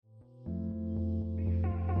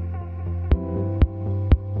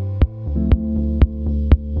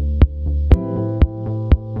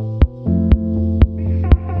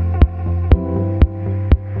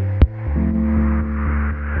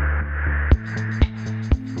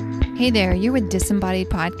Hey there, you're with Disembodied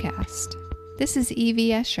Podcast. This is Evie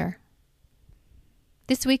Escher.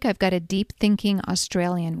 This week I've got a deep-thinking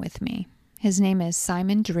Australian with me. His name is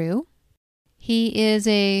Simon Drew. He is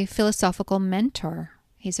a philosophical mentor.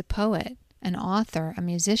 He's a poet, an author, a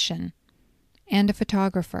musician, and a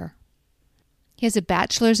photographer. He has a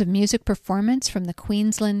Bachelor's of Music Performance from the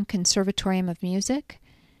Queensland Conservatorium of Music,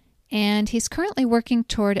 and he's currently working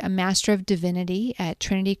toward a Master of Divinity at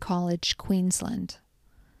Trinity College, Queensland.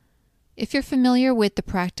 If you're familiar with the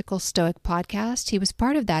Practical Stoic podcast, he was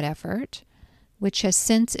part of that effort, which has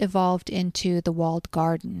since evolved into The Walled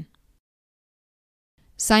Garden.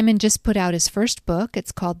 Simon just put out his first book.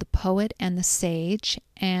 It's called The Poet and the Sage,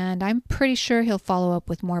 and I'm pretty sure he'll follow up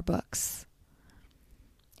with more books.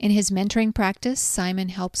 In his mentoring practice, Simon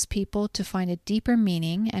helps people to find a deeper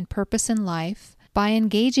meaning and purpose in life by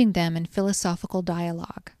engaging them in philosophical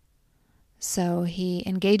dialogue. So he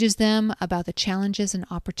engages them about the challenges and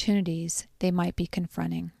opportunities they might be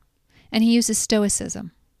confronting. And he uses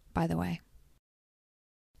Stoicism, by the way.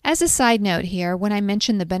 As a side note here, when I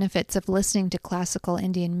mentioned the benefits of listening to classical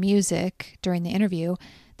Indian music during the interview,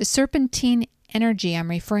 the serpentine energy I'm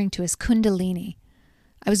referring to is Kundalini.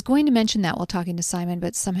 I was going to mention that while talking to Simon,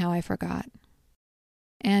 but somehow I forgot.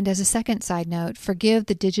 And as a second side note, forgive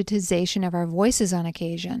the digitization of our voices on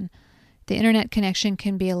occasion. The internet connection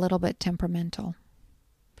can be a little bit temperamental.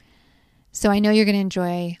 So I know you're going to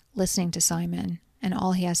enjoy listening to Simon and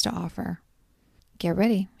all he has to offer. Get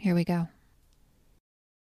ready. Here we go.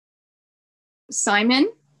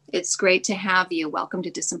 Simon, it's great to have you. Welcome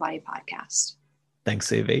to Disembodied Podcast. Thanks,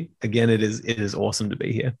 Evie. Again, it is awesome to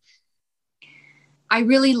be here. I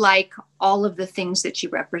really like all of the things that you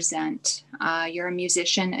represent. You're a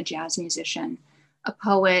musician, a jazz musician, a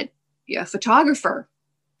poet, you're a photographer.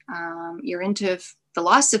 You're into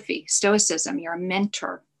philosophy, Stoicism. You're a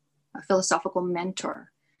mentor, a philosophical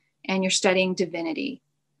mentor, and you're studying divinity.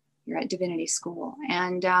 You're at divinity school.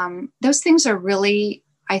 And those things are really,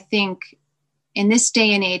 I think, in this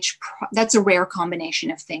day and age, that's a rare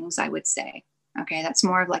combination of things, I would say. Okay, that's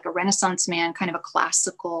more of like a Renaissance man, kind of a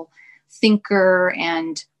classical thinker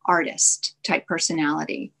and artist type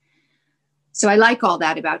personality. So I like all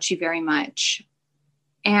that about you very much.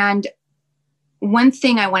 And one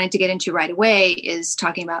thing I wanted to get into right away is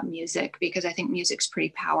talking about music, because I think music's pretty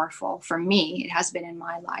powerful for me. It has been in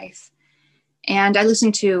my life. And I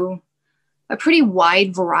listen to a pretty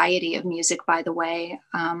wide variety of music, by the way.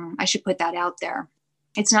 I should put that out there.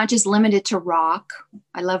 It's not just limited to rock.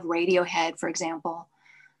 I love Radiohead, for example.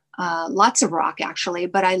 Lots of rock, actually,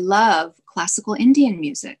 but I love classical Indian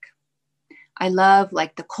music. I love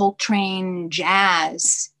like the Coltrane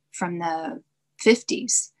jazz from the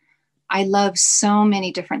 50s. I love so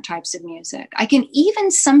many different types of music. I can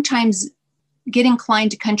even sometimes get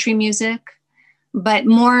inclined to country music, but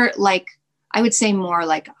more like, I would say more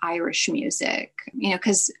like Irish music,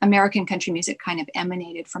 because American country music kind of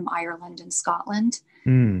emanated from Ireland and Scotland.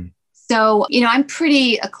 So, I'm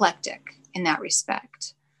pretty eclectic in that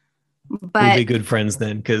respect. But we'll be good friends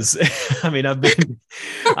then, because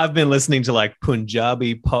I've been listening to like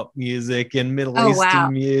Punjabi pop music and Middle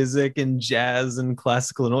Eastern music and jazz and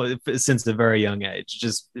classical and all since a very young age.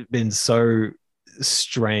 Just been so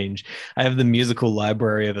strange. I have the musical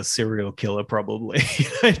library of a serial killer, probably.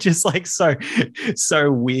 Just like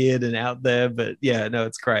so weird and out there. But yeah, no,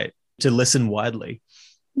 it's great to listen widely.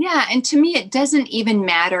 Yeah, and to me, it doesn't even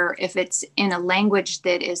matter if it's in a language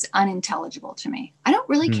that is unintelligible to me. I don't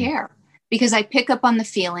really care. Because I pick up on the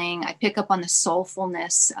feeling, I pick up on the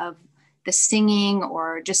soulfulness of the singing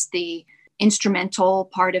or just the instrumental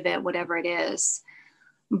part of it, whatever it is.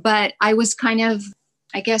 But I was kind of,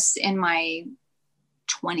 I guess, in my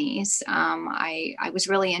 20s, I was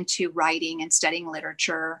really into writing and studying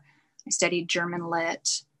literature. I studied German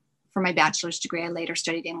lit for my bachelor's degree. I later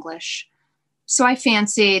studied English. So I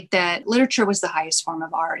fancied that literature was the highest form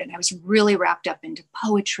of art. And I was really wrapped up into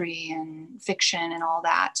poetry and fiction and all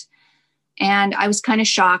that. And I was kind of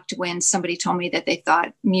shocked when somebody told me that they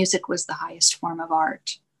thought music was the highest form of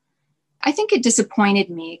art. I think it disappointed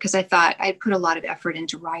me because I thought I'd put a lot of effort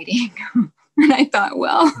into writing. And I thought,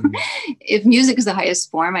 well, if music is the highest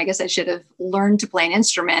form, I guess I should have learned to play an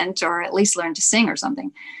instrument or at least learned to sing or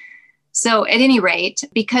something. So at any rate,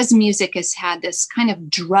 because music has had this kind of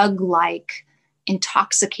drug-like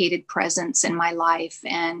intoxicated presence in my life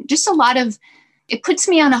and just a lot of, it puts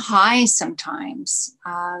me on a high sometimes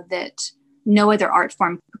that no other art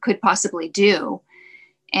form could possibly do.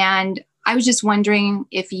 And I was just wondering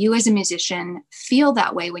if you as a musician feel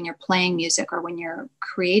that way when you're playing music or when you're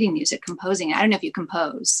creating music, composing. I don't know if you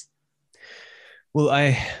compose.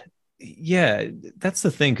 Well, that's the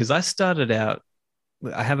thing, because I started out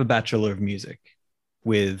I have a Bachelor of Music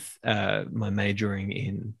with my majoring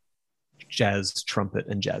in jazz trumpet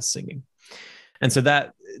and jazz singing. And so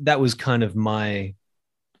that was kind of my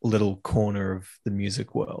little corner of the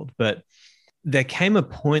music world. But there came a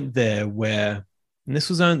point there where, and this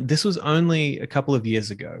was only a couple of years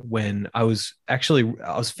ago, when I was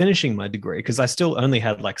finishing my degree, because I still only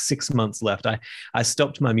had like 6 months left. I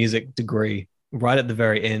stopped my music degree right at the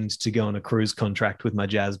very end to go on a cruise contract with my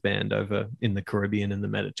jazz band over in the Caribbean and the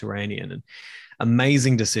Mediterranean. And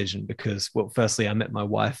amazing decision, because, well, firstly, I met my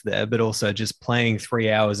wife there, but also just playing 3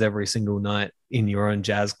 hours every single night in your own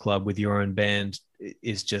jazz club with your own band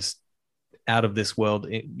is just out of this world.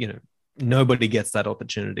 Nobody gets that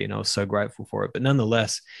opportunity, and I was so grateful for it. But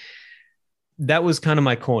nonetheless, that was kind of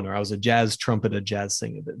my corner. I was a jazz trumpeter, jazz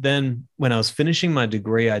singer. But then when I was finishing my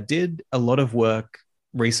degree, I did a lot of work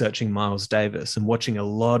researching Miles Davis and watching a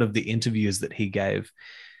lot of the interviews that he gave.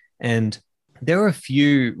 And there are a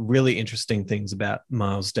few really interesting things about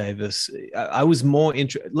Miles Davis. I was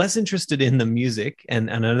less interested in the music,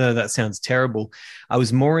 and I know that sounds terrible. I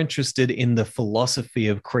was more interested in the philosophy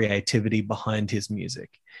of creativity behind his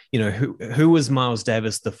music. Who was Miles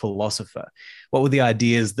Davis, the philosopher? What were the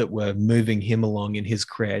ideas that were moving him along in his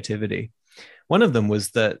creativity? One of them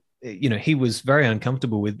was that he was very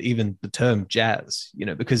uncomfortable with even the term jazz,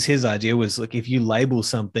 because his idea was, like, if you label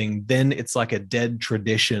something, then it's like a dead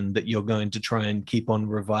tradition that you're going to try and keep on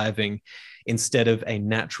reviving, instead of a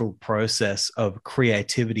natural process of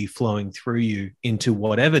creativity flowing through you into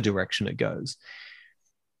whatever direction it goes.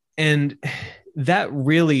 And that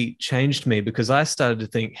really changed me, because I started to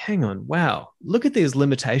think, hang on, wow, look at these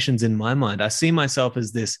limitations in my mind. I see myself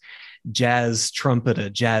as this jazz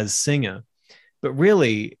trumpeter, jazz singer, but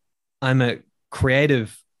really, I'm a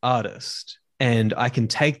creative artist, and I can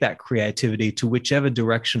take that creativity to whichever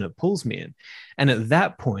direction it pulls me in. And at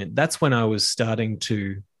that point, that's when I was starting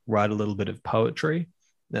to write a little bit of poetry.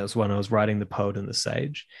 That was when I was writing The Poet and the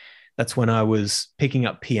Sage. That's when I was picking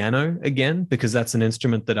up piano again, because that's an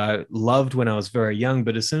instrument that I loved when I was very young.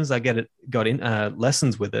 But as soon as I got in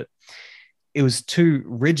lessons with it, it was too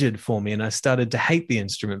rigid for me, and I started to hate the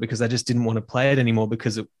instrument, because I just didn't want to play it anymore,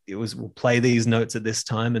 because it was, we'll play these notes at this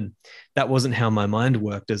time, and that wasn't how my mind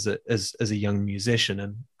worked as a young musician.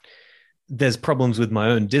 And there's problems with my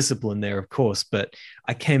own discipline there, of course, but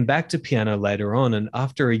I came back to piano later on, and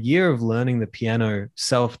after a year of learning the piano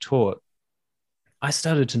self-taught, I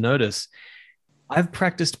started to notice I've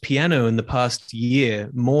practiced piano in the past year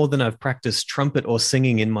more than I've practiced trumpet or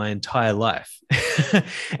singing in my entire life.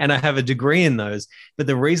 And I have a degree in those. But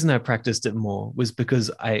the reason I practiced it more was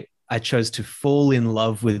because I chose to fall in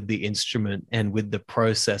love with the instrument and with the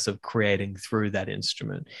process of creating through that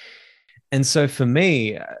instrument. And so for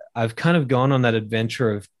me, I've kind of gone on that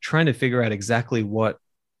adventure of trying to figure out exactly what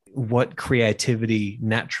creativity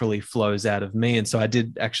naturally flows out of me. And so I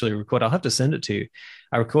did actually record, I'll have to send it to you.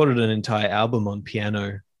 I recorded an entire album on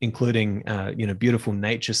piano, including, beautiful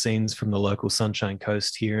nature scenes from the local Sunshine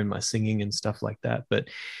Coast here, and my singing and stuff like that. But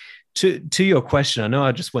to your question, I know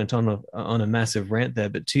I just went on a massive rant there,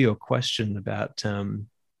 but to your question about,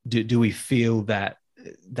 do we feel that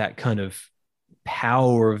kind of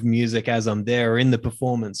power of music as I'm there, or in the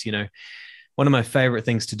performance? One of my favorite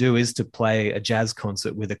things to do is to play a jazz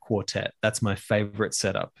concert with a quartet. That's my favorite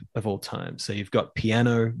setup of all time. So you've got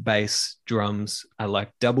piano, bass, drums. I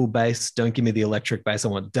like double bass. Don't give me the electric bass. I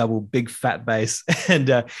want double, big, fat bass.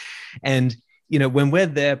 And when we're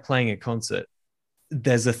there playing a concert,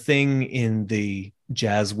 there's a thing in the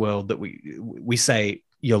jazz world that we say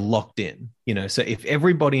you're locked in. So if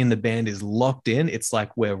everybody in the band is locked in, it's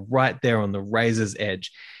like we're right there on the razor's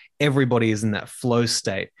edge. Everybody is in that flow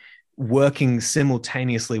state, working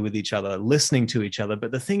simultaneously with each other, listening to each other.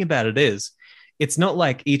 But the thing about it is, it's not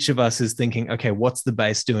like each of us is thinking, okay, what's the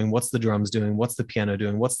bass doing? What's the drums doing? What's the piano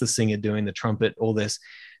doing? What's the singer doing? The trumpet, all this.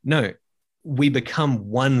 No, we become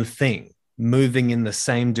one thing, moving in the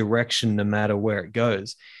same direction no matter where it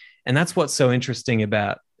goes. And that's what's so interesting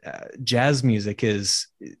about jazz music is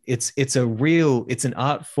it's an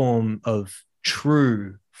art form of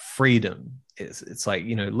true freedom. It's like,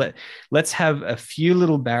 let's have a few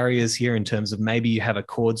little barriers here in terms of maybe you have a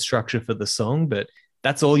chord structure for the song, but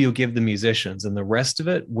that's all you'll give the musicians. And the rest of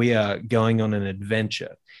it, we are going on an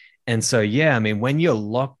adventure. And so, yeah, I mean, when you're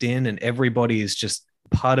locked in and everybody is just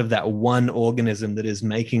part of that one organism that is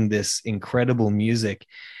making this incredible music,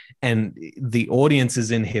 and the audience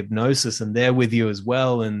is in hypnosis and they're with you as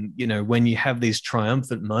well. And, you know, when you have these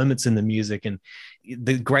triumphant moments in the music, and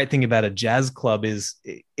the great thing about a jazz club is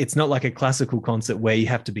it's not like a classical concert where you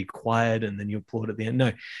have to be quiet and then you applaud at the end.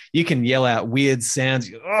 No, you can yell out weird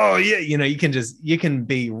sounds. Oh yeah. You know, you can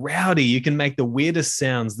be rowdy. You can make the weirdest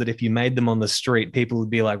sounds that if you made them on the street, people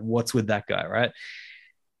would be like, what's with that guy? Right.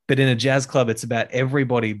 But in a jazz club, it's about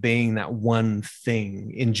everybody being that one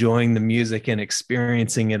thing, enjoying the music and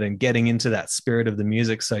experiencing it and getting into that spirit of the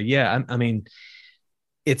music. So yeah, I mean,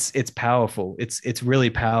 it's powerful. It's really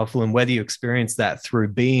powerful. And whether you experience that through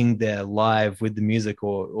being there live with the music,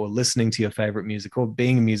 or listening to your favorite music, or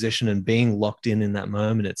being a musician and being locked in that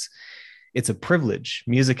moment, it's a privilege.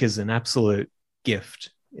 Music is an absolute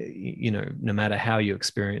gift, you know, no matter how you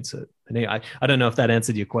experience it. And I don't know if that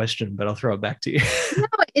answered your question, but I'll throw it back to you. No,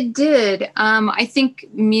 it did. I think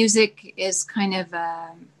music is kind of,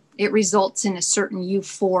 it results in a certain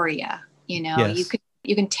euphoria, you know. Yes.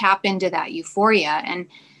 You can tap into that euphoria, and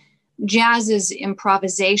jazz is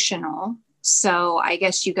improvisational. So I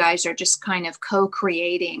guess you guys are just kind of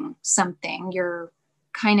co-creating something. You're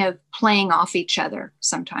kind of playing off each other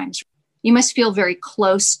sometimes. You must feel very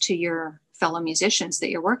close to your fellow musicians that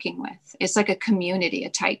you're working with. It's like a community, a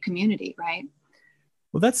tight community, right?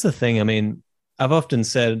 Well, that's the thing. I mean, I've often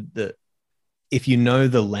said that if you know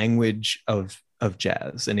the language of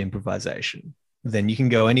jazz and improvisation, then you can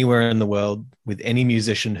go anywhere in the world with any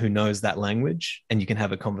musician who knows that language, and you can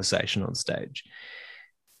have a conversation on stage.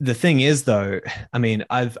 The thing is, though, I mean,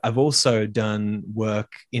 I've also done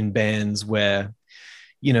work in bands where,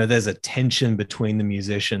 you know, there's a tension between the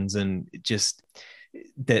musicians, and just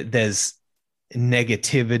there's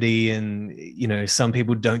negativity, and, you know, some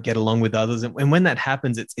people don't get along with others. And when that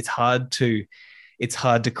happens, it's hard to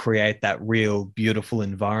create that real beautiful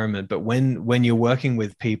environment. But when you're working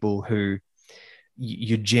with people who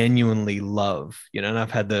you genuinely love, you know, and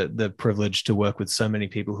I've had the privilege to work with so many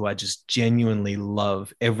people who I just genuinely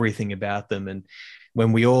love everything about them. And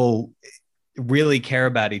when we all really care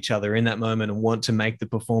about each other in that moment and want to make the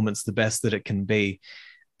performance the best that it can be,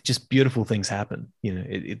 just beautiful things happen. You know,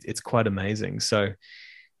 it's quite amazing. So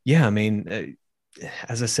yeah, I mean,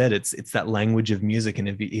 as I said, it's that language of music, and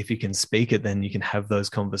if you can speak it, then you can have those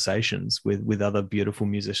conversations with other beautiful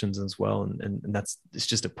musicians as well, and it's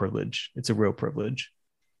just a privilege. It's a real privilege.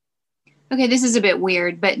 Okay, this is a bit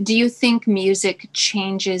weird, but do you think music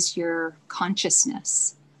changes your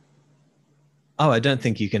consciousness? Oh, I don't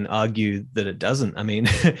think you can argue that it doesn't. I mean,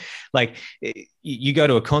 like, you go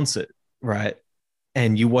to a concert, right,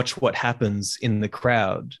 and you watch what happens in the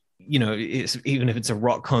crowd. You know, even if it's a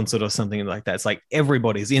rock concert or something like that, it's like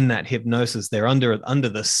everybody's in that hypnosis. They're under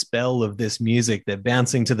the spell of this music. They're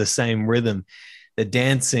bouncing to the same rhythm. They're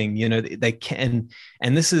dancing. You know, they can.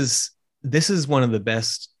 And this is one of the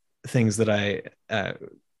best things that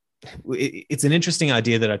it's an interesting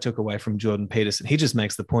idea that I took away from Jordan Peterson. He just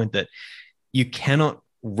makes the point that you cannot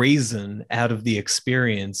reason out of the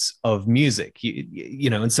experience of music, you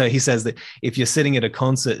know. And so he says that if you're sitting at a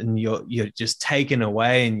concert and you're just taken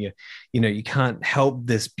away, and you can't help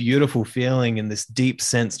this beautiful feeling and this deep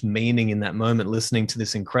sensed meaning in that moment, listening to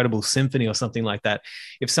this incredible symphony or something like that,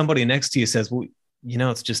 if somebody next to you says, well, you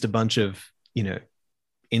know, it's just a bunch of, you know,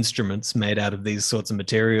 instruments made out of these sorts of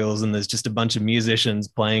materials, and there's just a bunch of musicians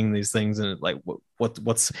playing these things, and like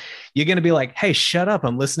what's you're going to be like, hey, shut up,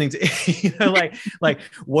 I'm listening to you know, like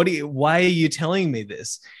why are you telling me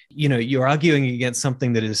this? You know, you're arguing against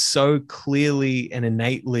something that is so clearly and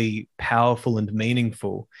innately powerful and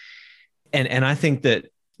meaningful. And I think that,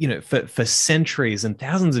 you know, for centuries and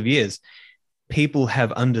thousands of years, people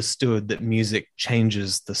have understood that music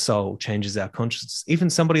changes the soul, changes our consciousness. Even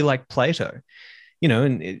somebody like Plato, you know,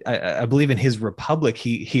 and I believe in his Republic,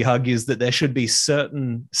 he argues that there should be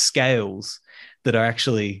certain scales that are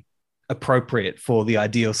actually appropriate for the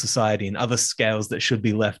ideal society, and other scales that should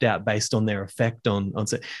be left out based on their effect on.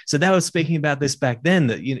 So they were speaking about this back then,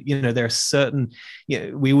 that, you know, there are certain,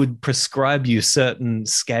 you know, we would prescribe you certain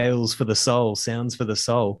scales for the soul, sounds for the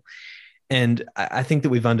soul. And I think that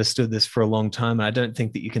we've understood this for a long time. And I don't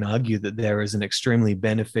think that you can argue that there is an extremely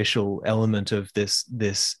beneficial element of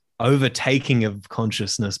this overtaking of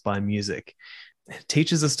consciousness by music. It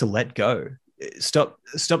teaches us to let go. Stop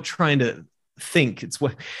trying to think. It's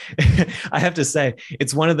what I have to say,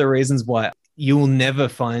 it's one of the reasons why you will never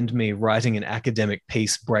find me writing an academic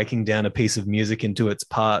piece breaking down a piece of music into its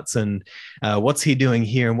parts and what's he doing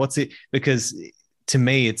here and what's it, because to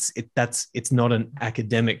me it's not an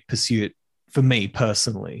academic pursuit for me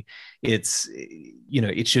personally, it's,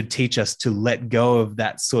 it should teach us to let go of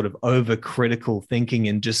that sort of overcritical thinking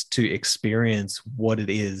and just to experience what it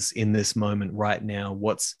is in this moment right now.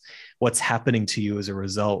 What's happening to you as a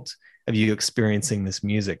result of you experiencing this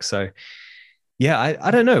music. So yeah, I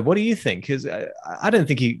don't know. What do you think? Because I don't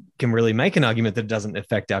think you can really make an argument that it doesn't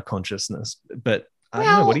affect our consciousness, but I don't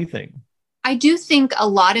know. What do you think? I do think a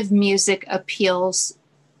lot of music appeals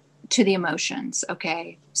to the emotions.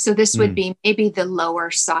 Okay. So this would be maybe the lower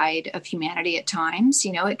side of humanity at times.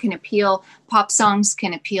 It can appeal, pop songs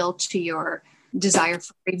can appeal to your desire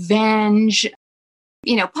for revenge.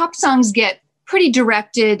 Pop songs get pretty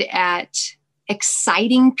directed at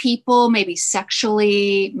exciting people, maybe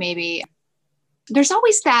sexually, maybe there's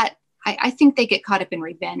always that. I think they get caught up in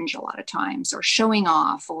revenge a lot of times, or showing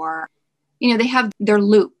off, or, they have their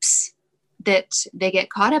loops that they get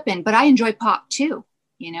caught up in. But I enjoy pop too.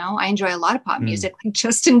 I enjoy a lot of pop music, like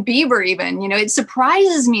Justin Bieber even. It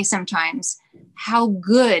surprises me sometimes how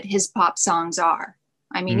good his pop songs are.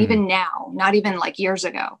 I mean, even now, not even like years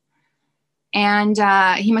ago. And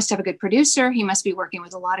he must have a good producer. He must be working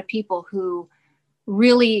with a lot of people who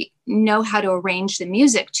really know how to arrange the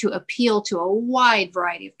music to appeal to a wide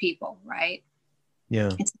variety of people, right?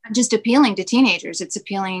 Yeah. It's not just appealing to teenagers, it's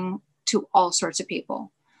appealing to all sorts of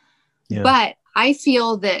people. Yeah. But I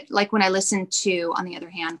feel that, like, when I listen to, on the other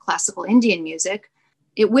hand, classical Indian music,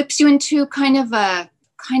 it whips you into kind of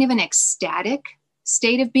an ecstatic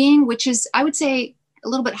state of being, which is, I would say, a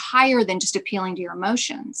little bit higher than just appealing to your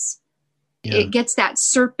emotions. Yeah. It gets that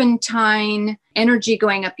serpentine energy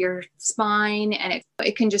going up your spine, and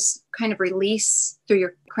it can just kind of release through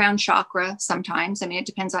your crown chakra sometimes. I mean, it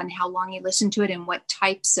depends on how long you listen to it and what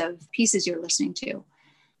types of pieces you're listening to.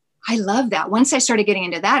 I love that. Once I started getting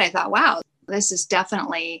into that, I thought, wow, this is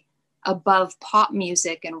definitely above pop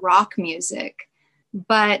music and rock music.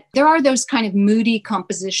 But there are those kind of moody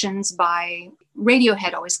compositions by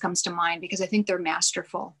Radiohead always comes to mind, because I think they're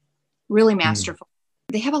masterful, really masterful.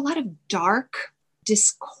 They have a lot of dark,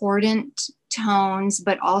 discordant tones,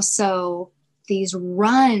 but also these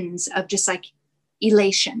runs of just like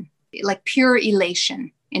elation, like pure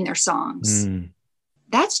elation in their songs.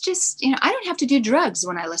 That's just, I don't have to do drugs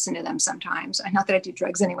when I listen to them sometimes. Not that I do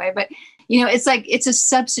drugs anyway, but, it's like, it's a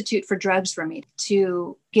substitute for drugs for me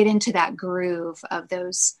to get into that groove of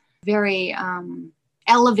those very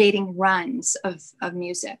elevating runs of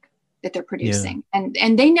music that they're producing. Yeah.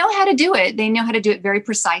 And they know how to do it. They know how to do it very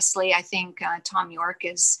precisely. I think Thom Yorke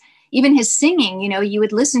is, even his singing, you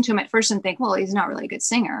would listen to him at first and think, well, he's not really a good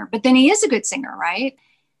singer, but then he is a good singer, right?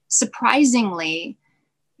 Surprisingly,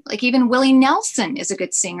 like even Willie Nelson is a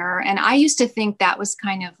good singer. And I used to think that was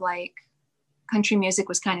kind of like country music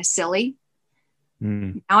was kind of silly.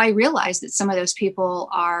 Now I realize that some of those people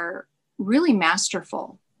are really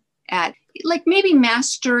masterful at, like, maybe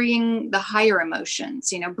mastering the higher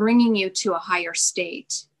emotions, bringing you to a higher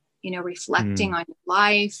state, reflecting on your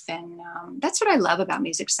life. And that's what I love about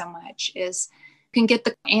music so much, is you can get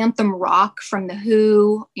the anthem rock from The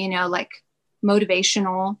Who, like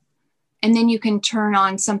motivational. And then you can turn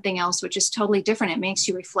on something else, which is totally different. It makes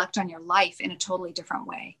you reflect on your life in a totally different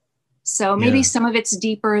way. So maybe some of it's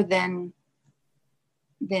deeper than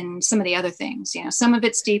some of the other things. Some of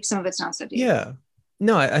it's deep, some of it's not so deep. Yeah.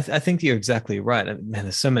 No, I think you're exactly right. Man,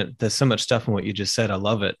 there's so much stuff in what you just said. I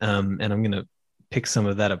love it. And I'm going to pick some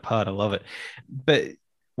of that apart. I love it. But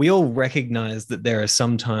we all recognize that there are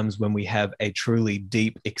some times when we have a truly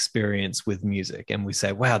deep experience with music and we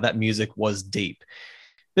say, wow, that music was deep.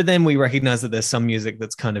 But then we recognize that there's some music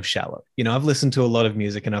that's kind of shallow. I've listened to a lot of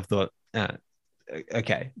music and I've thought,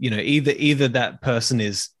 okay, either that person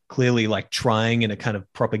is clearly like trying in a kind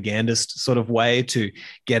of propagandist sort of way to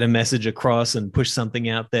get a message across and push something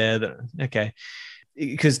out there that, okay.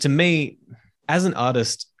 Because to me, as an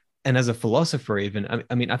artist and as a philosopher even,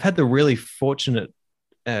 I mean, I've had the really fortunate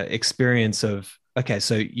experience of, okay,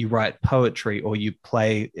 so you write poetry or you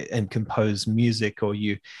play and compose music, or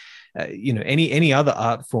you any other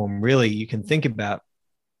art form really you can think about.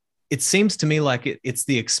 It seems to me like it's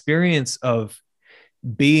the experience of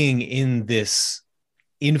being in this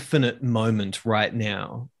infinite moment right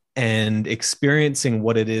now and experiencing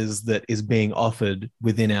what it is that is being offered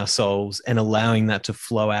within our souls and allowing that to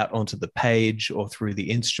flow out onto the page or through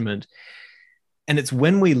the instrument. And it's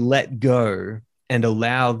when we let go and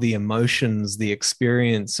allow the emotions, the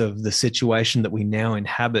experience of the situation that we now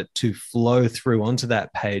inhabit to flow through onto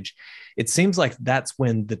that page, it seems like that's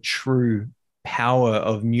when the true power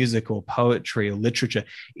of music or poetry or literature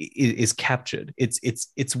is captured.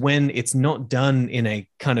 It's when it's not done in a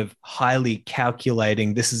kind of highly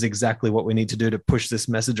calculating, this is exactly what we need to do to push this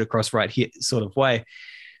message across right here sort of way,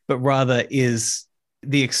 but rather is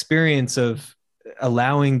the experience of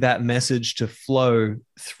allowing that message to flow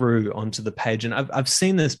through onto the page. And I've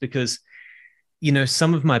seen this because,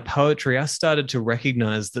 some of my poetry, I started to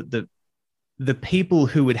recognize that the people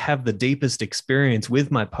who would have the deepest experience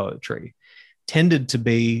with my poetry tended to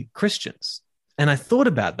be Christians. And I thought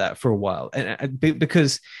about that for a while, and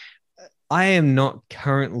because I am not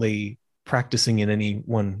currently practicing in any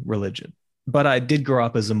one religion, but I did grow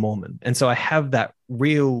up as a Mormon. And so I have that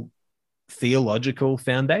real theological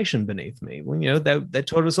foundation beneath me. Well, they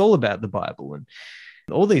taught us all about the Bible and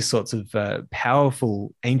all these sorts of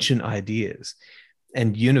powerful ancient ideas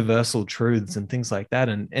and universal truths and things like that.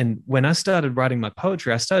 And when I started writing my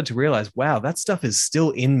poetry, I started to realize, wow, that stuff is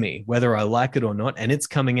still in me, whether I like it or not, and it's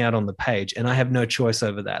coming out on the page, and I have no choice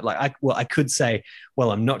over that. I could say,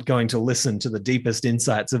 well, I'm not going to listen to the deepest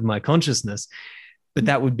insights of my consciousness, but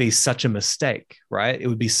that would be such a mistake, right? It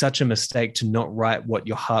would be such a mistake to not write what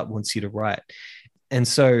your heart wants you to write. And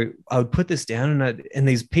so I would put this down, and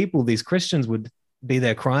these people, these Christians, would be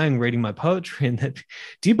there crying, reading my poetry, and that,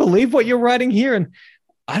 do you believe what you're writing here? And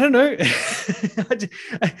I don't know.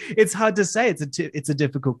 It's hard to say. It's a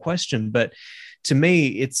difficult question, but to me,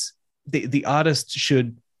 it's the artist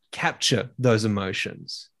should capture those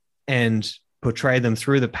emotions and portray them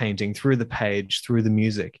through the painting, through the page, through the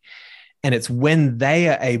music. And it's when they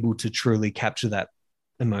are able to truly capture that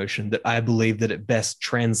emotion that I believe that it best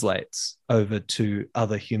translates over to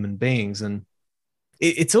other human beings. And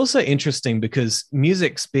it's also interesting because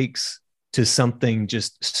music speaks to something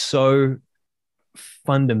just so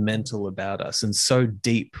fundamental about us and so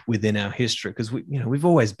deep within our history, because we've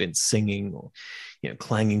always been singing or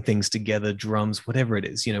clanging things together, drums, whatever it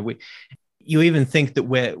is. You even think that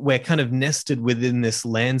we're kind of nested within this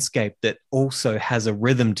landscape that also has a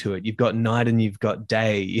rhythm to it. You've got night and you've got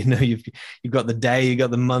day. You've got the day, you got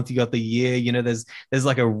the month, you got the year. There's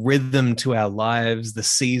like a rhythm to our lives, the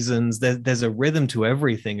seasons. There's a rhythm to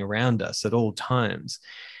everything around us at all times.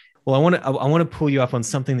 Well, I want to pull you up on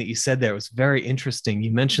something that you said there. It was very interesting.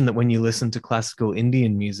 You mentioned that when you listen to classical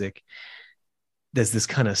Indian music, there's this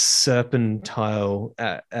kind of serpentine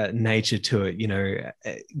nature to it,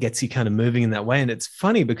 it gets you kind of moving in that way. And it's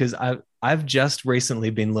funny because I've just recently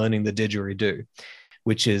been learning the didgeridoo,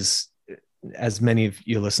 which is, as many of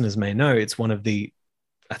your listeners may know, it's one of I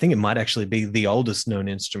think it might actually be the oldest known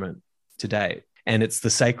instrument today. And it's the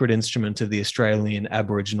sacred instrument of the Australian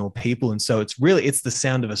Aboriginal people. And so it's the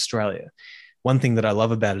sound of Australia. One thing that I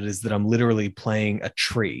love about it is that I'm literally playing a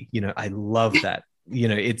tree. I love that.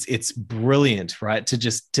 It's brilliant, right?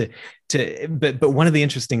 But one of the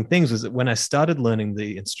interesting things was that when I started learning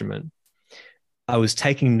the instrument, I was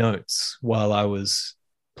taking notes while I was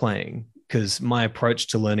playing, because my approach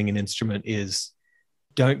to learning an instrument is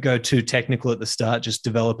don't go too technical at the start. Just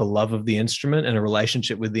develop a love of the instrument and a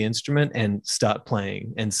relationship with the instrument and start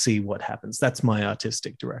playing and see what happens. That's my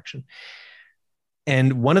artistic direction.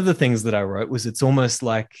 And one of the things that I wrote was it's almost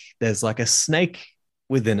like there's like a snake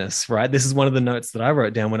within us, right? This is one of the notes that I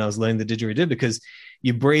wrote down when I was learning the didgeridoo, because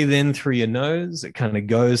you breathe in through your nose, it kind of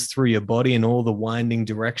goes through your body in all the winding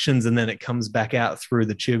directions, and then it comes back out through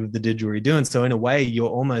the tube of the didgeridoo. And so in a way, you're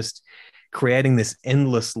almost creating this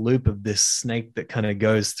endless loop of this snake that kind of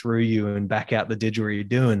goes through you and back out the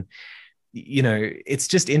didgeridoo. And it's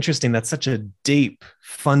just interesting. That's such a deep,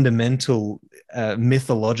 fundamental,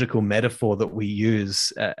 mythological metaphor that we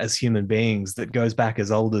use as human beings that goes back as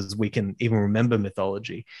old as we can even remember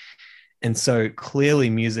mythology. And so clearly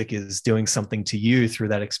music is doing something to you through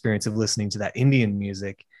that experience of listening to that Indian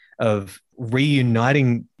music, of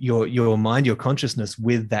reuniting your mind, your consciousness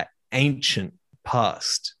with that ancient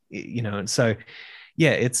past, and so,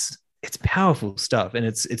 yeah, it's powerful stuff. And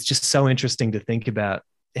it's just so interesting to think about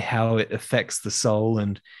how it affects the soul,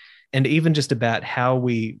 and even just about how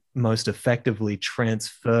we most effectively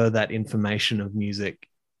transfer that information of music,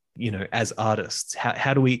 as artists.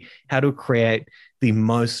 How do we create the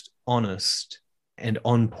most honest and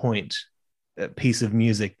on point piece of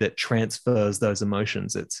music that transfers those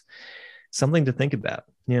emotions? It's something to think about.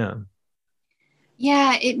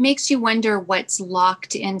 Yeah, it makes you wonder what's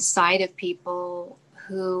locked inside of people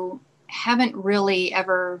who haven't really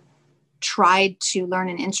ever tried to learn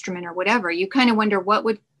an instrument or whatever. You kind of wonder what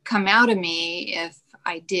would come out of me if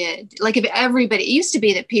I did. Like if everybody, it used to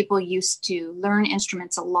be that people used to learn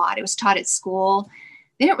instruments a lot. It was taught at school.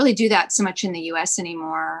 They don't really do that so much in the US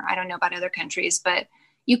anymore. I don't know about other countries, but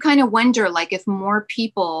you kind of wonder, like, if more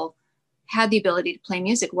people had the ability to play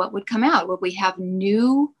music, what would come out? Would we have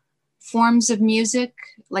new forms of music,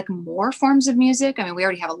 like more forms of music? I mean, we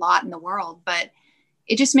already have a lot in the world, but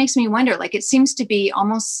it just makes me wonder, like, it seems to be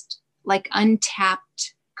almost like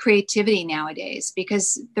untapped creativity nowadays,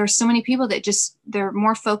 because there's so many people that they're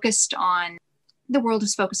more focused on, the world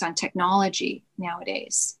is focused on technology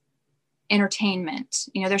nowadays, entertainment.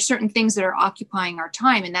 There's certain things that are occupying our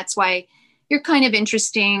time. And that's why you're kind of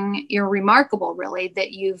interesting. You're remarkable, really,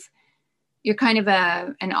 that you're kind of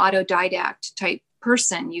an autodidact type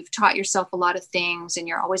person. You've taught yourself a lot of things and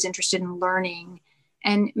you're always interested in learning.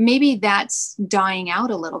 And maybe that's dying out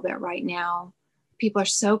a little bit right now. People are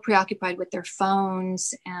so preoccupied with their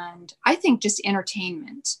phones, and I think just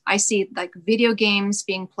entertainment. I see like video games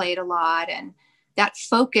being played a lot, and that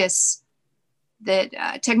focus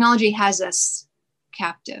that technology has us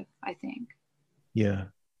captive, I think. Yeah.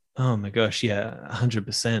 Oh my gosh. Yeah.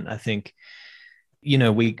 100%. I think,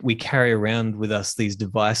 we carry around with us these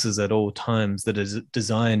devices at all times that is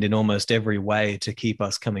designed in almost every way to keep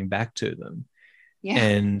us coming back to them. Yeah.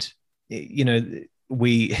 And,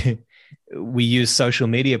 we use social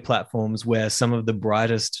media platforms where some of the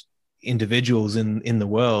brightest individuals in the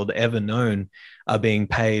world ever known are being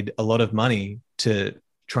paid a lot of money to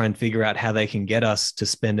try and figure out how they can get us to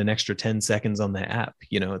spend an extra 10 seconds on their app.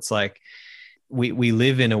 It's like we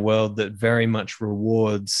live in a world that very much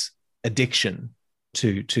rewards addiction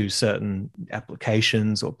to certain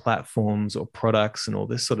applications or platforms or products and all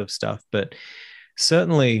this sort of stuff. But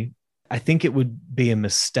certainly, I think it would be a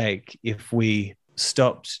mistake if we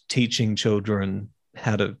stopped teaching children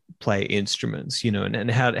how to play instruments,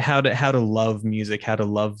 and how to love music, how to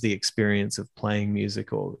love the experience of playing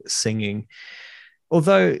music or singing.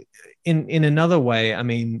 Although in another way, I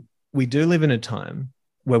mean, we do live in a time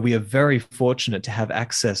where we are very fortunate to have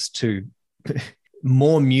access to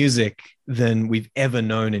more music than we've ever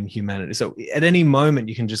known in humanity. So at any moment,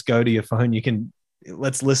 you can just go to your phone,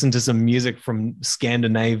 let's listen to some music from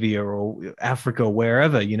Scandinavia or Africa or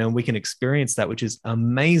wherever, we can experience that, which is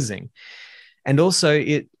amazing. And also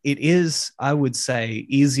it is, I would say,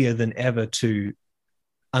 easier than ever to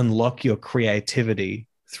unlock your creativity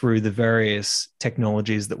through the various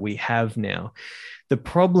technologies that we have now. The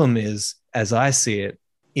problem is, as I see it,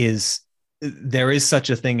 is there is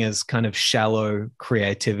such a thing as kind of shallow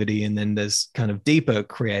creativity, and then there's kind of deeper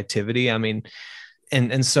creativity. I mean,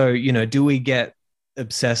 and so, do we get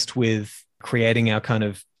obsessed with creating our kind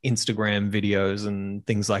of Instagram videos and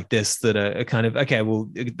things like this that are kind of, okay, well,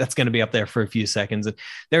 that's going to be up there for a few seconds. And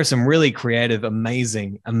there are some really creative,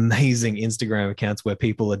 amazing Instagram accounts where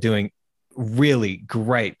people are doing really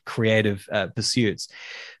great creative pursuits.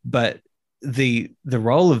 But the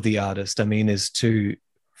role of the artist, I mean, is to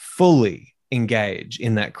fully engage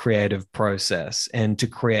in that creative process and to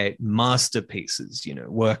create masterpieces,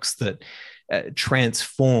 works that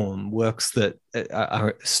transform, works that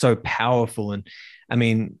are so powerful. And I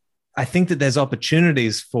mean, I think that there's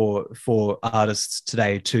opportunities for artists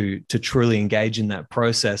today to truly engage in that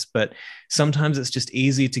process, but sometimes it's just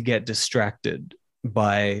easy to get distracted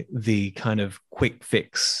by the kind of quick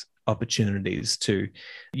fix opportunities to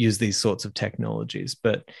use these sorts of technologies.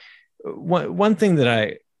 But one thing that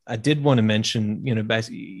I did want to mention,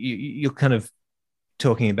 basically, you're kind of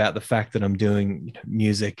talking about the fact that I'm doing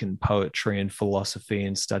music and poetry and philosophy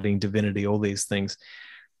and studying divinity, all these things.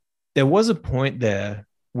 There was a point there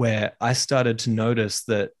where I started to notice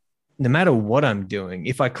that no matter what I'm doing,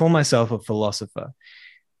 if I call myself a philosopher,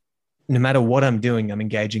 no matter what I'm doing, I'm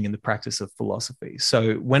engaging in the practice of philosophy.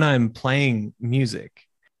 So when I'm playing music,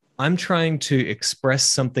 I'm trying to express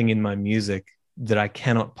something in my music that I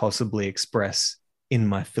cannot possibly express in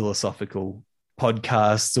my philosophical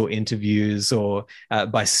podcasts or interviews or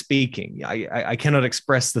by speaking. I cannot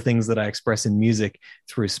express the things that I express in music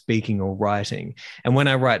through speaking or writing. And when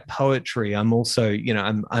I write poetry, I'm also,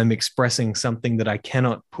 I'm expressing something that I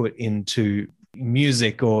cannot put into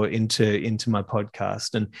music or into my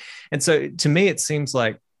podcast. And so to me, it seems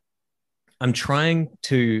like I'm trying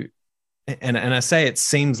to, and I say it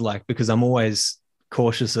seems like because I'm always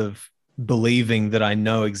cautious of believing that I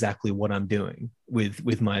know exactly what I'm doing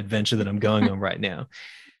with my adventure that I'm going on right now,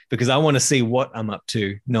 because I want to see what I'm up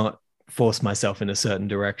to, not force myself in a certain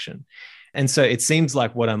direction. And so it seems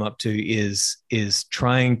like what I'm up to is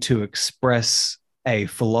trying to express a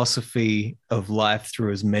philosophy of life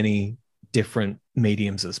through as many different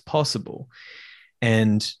mediums as possible,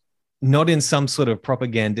 and not in some sort of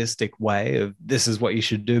propagandistic way of this is what you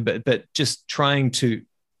should do, but just trying to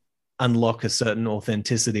unlock a certain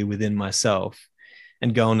authenticity within myself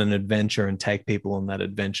and go on an adventure and take people on that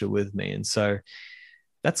adventure with me. And so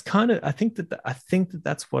that's kind of, I think that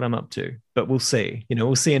that's what I'm up to, but we'll see,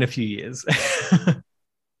 we'll see in a few years.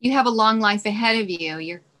 You have a long life ahead of you.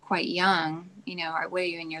 You're quite young, what are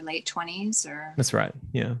you, in your late 20s or? That's right.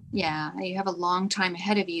 Yeah. Yeah. You have a long time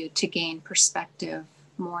ahead of you to gain perspective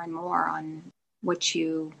more and more on what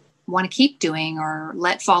you want to keep doing or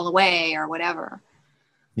let fall away or whatever.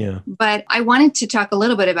 Yeah. But I wanted to talk a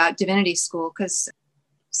little bit about divinity school, because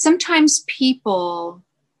sometimes people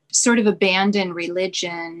sort of abandon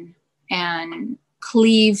religion and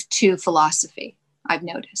cleave to philosophy, I've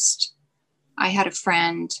noticed. I had a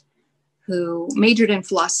friend who majored in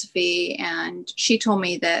philosophy, and she told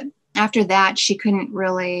me that after that, she couldn't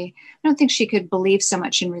really, I don't think she could believe so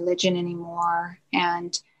much in religion anymore.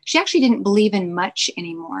 And she actually didn't believe in much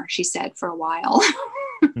anymore, she said, for a while.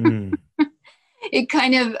 Mm. It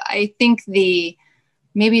kind of, I think maybe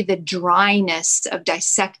the dryness of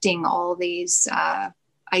dissecting all these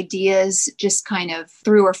ideas just kind of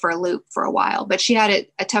threw her for a loop for a while. But she had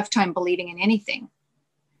a tough time believing in anything,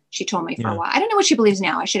 she told me, for a while. I don't know what she believes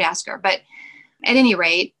now. I should ask her. But at any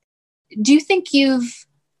rate, do you think you've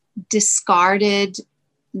discarded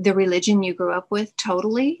the religion you grew up with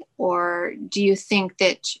totally? Or do you think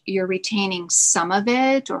that you're retaining some of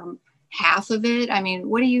it or half of it? I mean,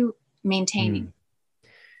 what are you maintaining?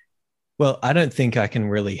 Well, I don't think I can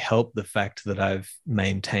really help the fact that I've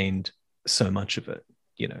maintained so much of it,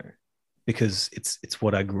 because it's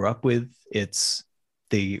what I grew up with. It's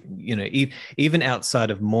even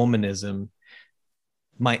outside of Mormonism,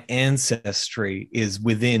 my ancestry is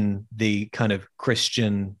within the kind of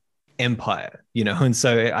Christian empire, and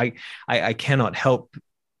so I cannot help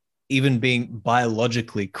even being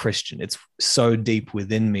biologically Christian. It's so deep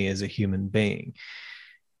within me as a human being.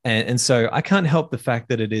 And so I can't help the fact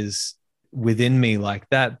that it is within me like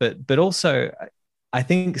that. But also, I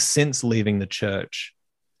think since leaving the church,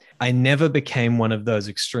 I never became one of those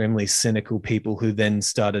extremely cynical people who then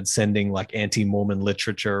started sending like anti-Mormon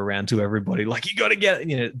literature around to everybody. Like, you got to get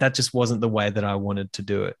it. That just wasn't the way that I wanted to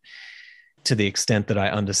do it, to the extent that I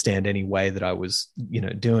understand any way that I was,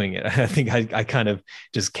 doing it. I think I kind of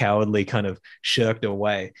just cowardly kind of shirked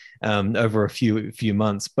away over a few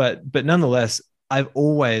months. But nonetheless, I've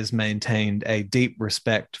always maintained a deep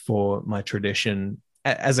respect for my tradition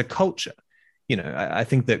as a culture. I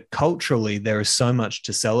think that culturally there is so much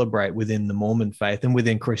to celebrate within the Mormon faith and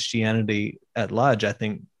within Christianity at large. I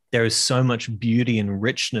think there is so much beauty and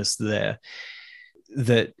richness there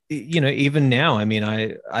that, even now, I mean,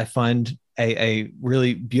 I find a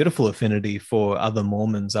really beautiful affinity for other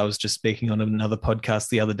Mormons. I was just speaking on another podcast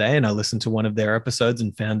the other day, and I listened to one of their episodes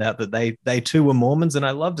and found out that they too were Mormons, and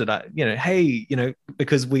I loved it.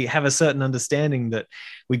 Because we have a certain understanding that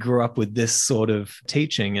we grew up with this sort of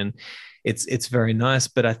teaching, and it's very nice.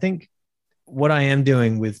 But I think what I am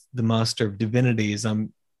doing with the Master of Divinity is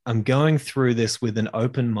I'm going through this with an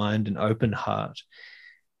open mind and open heart,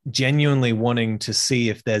 genuinely wanting to see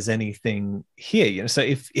if there's anything here. So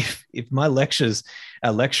if my lecturers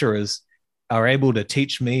are able to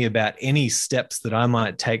teach me about any steps that I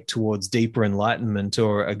might take towards deeper enlightenment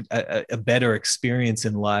or a better experience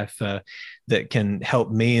in life that can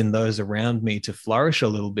help me and those around me to flourish a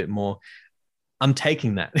little bit more, I'm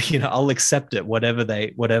taking that. I'll accept it, whatever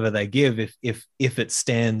they give, if it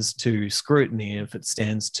stands to scrutiny, if it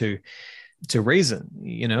stands to reason,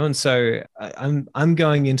 and so I'm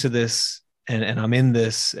going into this and I'm in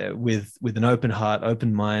this with an open heart,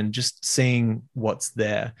 open mind, just seeing what's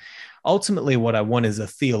there. Ultimately, what I want is a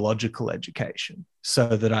theological education so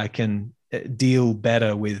that I can deal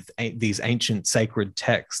better with these ancient sacred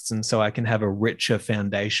texts, and so I can have a richer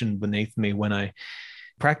foundation beneath me when I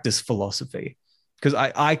practice philosophy. Because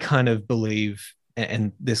I kind of believe,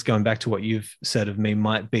 and this, going back to what you've said of me,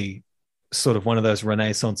 might be sort of one of those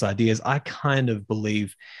Renaissance ideas. I kind of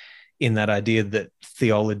believe in that idea that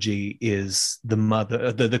theology is the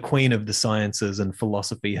mother, the queen of the sciences, and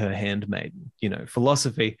philosophy her handmaiden.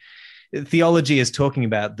 Theology is talking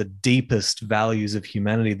about the deepest values of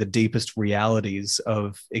humanity, the deepest realities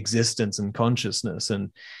of existence and consciousness,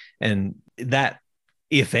 and that,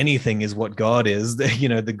 if anything, is what God is.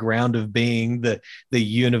 The ground of being, the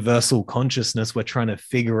universal consciousness. We're trying to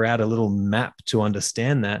figure out a little map to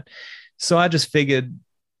understand that. So I just figured,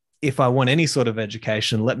 if I want any sort of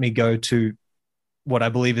education, let me go to what I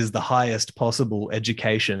believe is the highest possible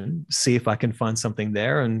education, see if I can find something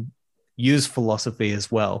there, and use philosophy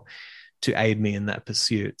as well to aid me in that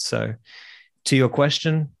pursuit. So to your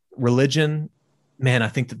question, religion, man, I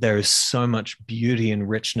think that there is so much beauty and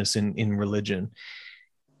richness in religion.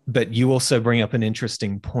 But you also bring up an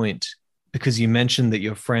interesting point, because you mentioned that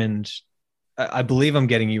your friend, I believe I'm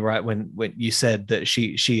getting you right when you said that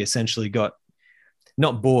she essentially got,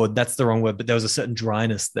 not bored, that's the wrong word, but there was a certain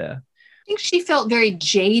dryness there. I think she felt very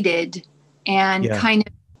jaded and kind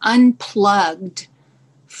of unplugged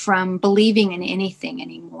from believing in anything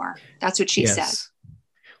anymore. That's what she said.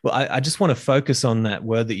 Well, I just want to focus on that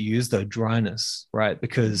word that you used, though, dryness, right?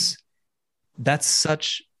 Because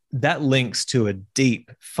that links to a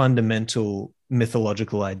deep fundamental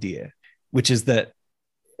mythological idea, which is that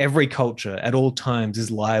every culture at all times is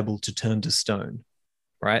liable to turn to stone,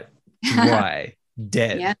 right? Dry,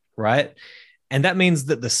 dead, yeah. Right? And that means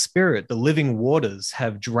that the spirit, the living waters,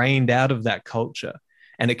 have drained out of that culture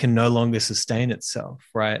and it can no longer sustain itself,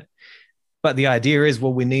 right? But the idea is,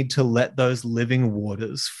 well, we need to let those living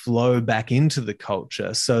waters flow back into the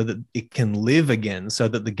culture so that it can live again, so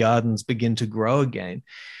that the gardens begin to grow again.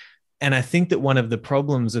 And I think that one of the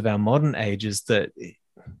problems of our modern age is that,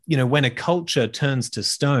 you know, when a culture turns to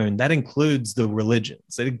stone, that includes the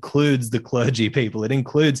religions, it includes the clergy people, it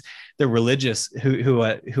includes the religious who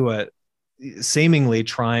are seemingly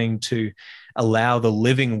trying to allow the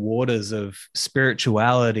living waters of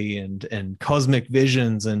spirituality and cosmic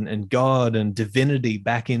visions and God and divinity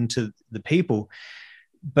back into the people.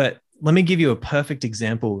 But let me give you a perfect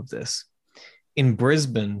example of this. In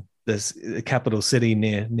Brisbane, this capital city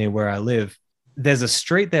near where I live, there's a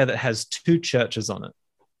street there that has two churches on it.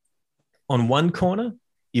 On one corner,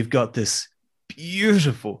 you've got this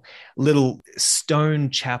beautiful little stone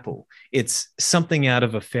chapel. It's something out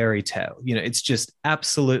of a fairy tale. You know, it's just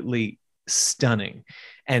absolutely stunning.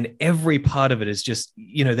 And every part of it is just,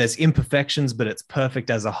 you know, there's imperfections, but it's perfect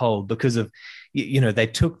as a whole because of, you know, they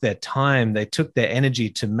took their time, they took their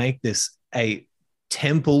energy to make this a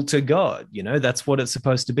temple to God. You know, that's what it's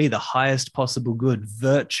supposed to be, the highest possible good,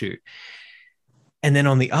 virtue. And then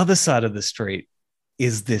on the other side of the street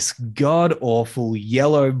is this god-awful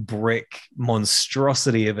yellow brick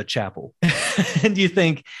monstrosity of a chapel. And you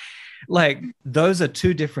think, like, those are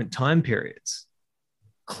two different time periods.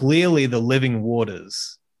 Clearly, the living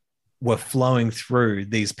waters were flowing through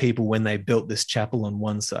these people when they built this chapel on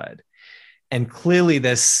one side. And clearly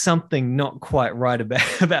there's something not quite right about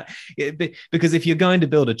it. Because if you're going to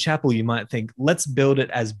build a chapel, you might think, let's build it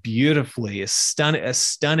as beautifully, a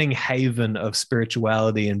stunning haven of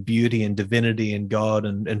spirituality and beauty and divinity and God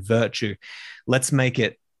and virtue. Let's make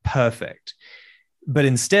it perfect. But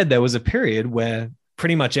instead, there was a period where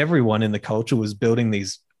pretty much everyone in the culture was building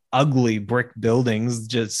these ugly brick buildings,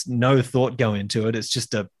 just no thought go into it. It's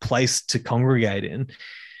just a place to congregate in.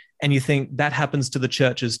 And you think that happens to the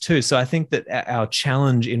churches too. So I think that our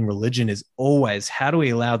challenge in religion is always, how do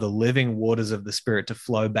we allow the living waters of the Spirit to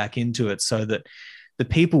flow back into it so that the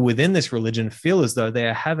people within this religion feel as though they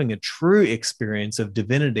are having a true experience of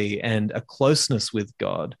divinity and a closeness with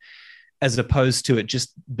God, as opposed to it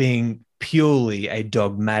just being purely a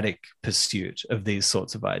dogmatic pursuit of these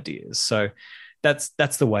sorts of ideas. So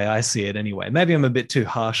that's the way I see it anyway. Maybe I'm a bit too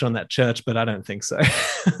harsh on that church, but I don't think so.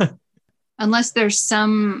 Unless there's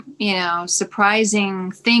some, you know,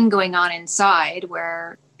 surprising thing going on inside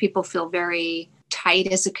where people feel very tight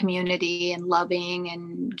as a community and loving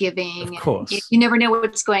and giving. Of course. And you never know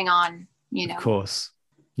what's going on, you know. Of course.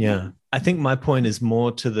 Yeah. I think my point is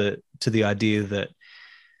more to the idea that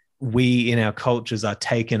we in our cultures are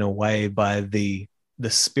taken away by the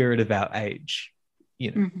spirit of our age, you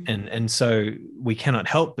know, mm-hmm. and so we cannot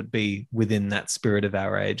help but be within that spirit of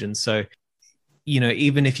our age. And so, you know,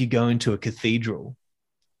 even if you go into a cathedral,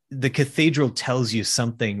 the cathedral tells you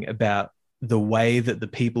something about the way that the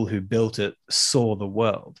people who built it saw the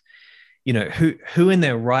world. You know, who in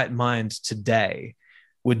their right mind today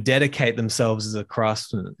would dedicate themselves as a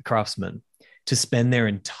craftsman to spend their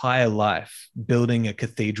entire life building a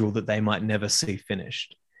cathedral that they might never see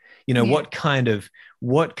finished? You know, what kind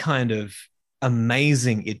of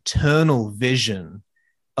amazing eternal vision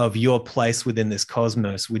of your place within this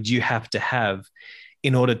cosmos would you have to have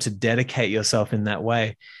in order to dedicate yourself in that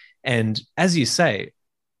way? And as you say,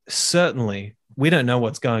 certainly we don't know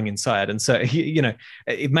what's going inside. And so, you know,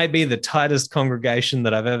 it may be the tightest congregation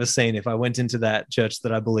that I've ever seen. If I went into that church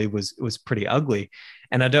that I believe was pretty ugly,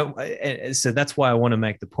 and I don't, so that's why I want to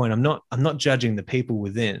make the point. I'm not judging the people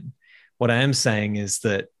within. What I am saying is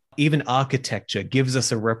that even architecture gives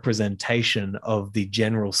us a representation of the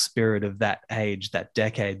general spirit of that age, that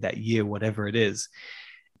decade, that year, whatever it is.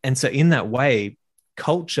 And so in that way,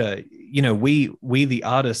 culture, you know, we the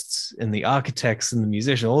artists and the architects and the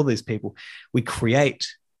musicians, all these people, we create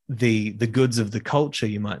the goods of the culture,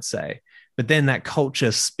 you might say. But then that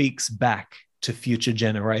culture speaks back to future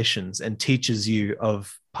generations and teaches you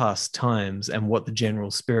of past times and what the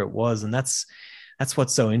general spirit was. And that's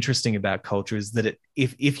what's so interesting about culture, is that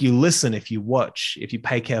if you listen, if you watch, if you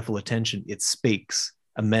pay careful attention, it speaks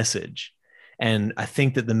a message. And I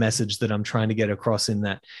think that the message that I'm trying to get across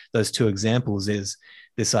in those two examples is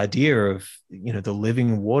this idea of, you know, the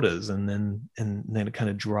living waters, and then it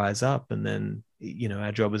kind of dries up, and then, you know,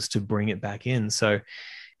 our job is to bring it back in. So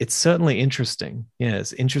it's certainly interesting. Yeah,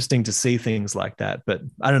 it's interesting to see things like that. But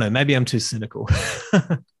I don't know, maybe I'm too cynical.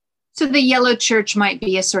 So the yellow church might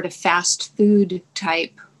be a sort of fast food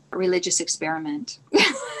type religious experiment.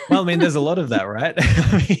 Well, I mean, there's a lot of that, right?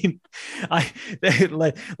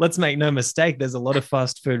 Let's make no mistake. There's a lot of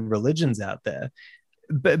fast food religions out there,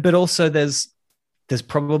 but also there's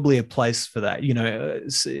probably a place for that.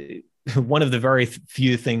 One of the very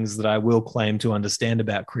few things that I will claim to understand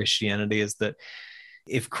about Christianity is that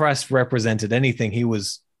if Christ represented anything, he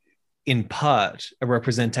was in part a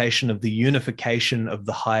representation of the unification of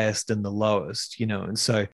the highest and the lowest, and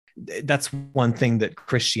so that's one thing that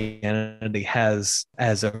Christianity has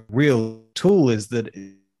as a real tool, is that,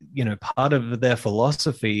 part of their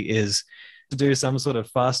philosophy is to do some sort of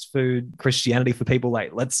fast food Christianity for people.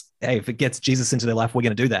 Like, if it gets Jesus into their life, we're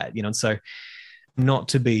going to do that, and so not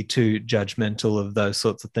to be too judgmental of those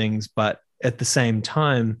sorts of things. But at the same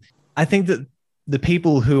time, I think that the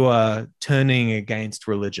people who are turning against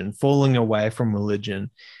religion, falling away from religion,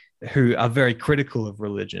 who are very critical of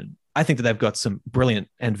religion, I think that they've got some brilliant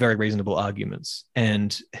and very reasonable arguments.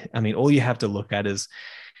 And I mean, all you have to look at is,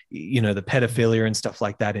 the pedophilia and stuff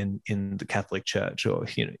like that in the Catholic Church, or,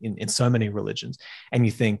 in so many religions. And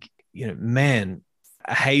you think, man,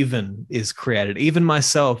 a haven is created. Even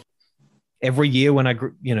myself, every year when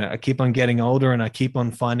I keep on getting older and I keep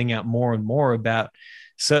on finding out more and more about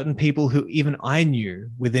certain people who even I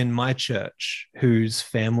knew within my church whose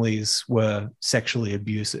families were sexually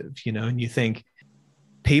abusive, and you think,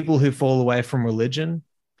 people who fall away from religion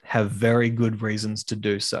have very good reasons to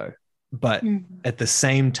do so. But at the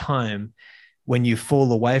same time, when you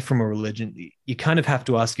fall away from a religion, you kind of have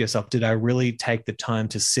to ask yourself, did I really take the time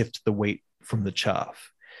to sift the wheat from the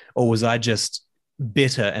chaff? Or was I just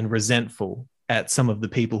bitter and resentful at some of the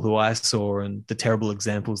people who I saw and the terrible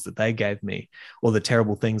examples that they gave me, or the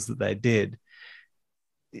terrible things that they did?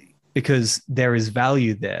 Because there is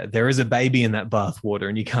value there. There is a baby in that bathwater,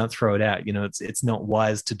 and you can't throw it out. It's not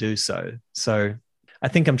wise to do so. So I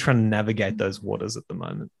think I'm trying to navigate those waters at the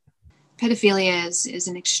moment. Pedophilia is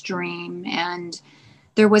an extreme, and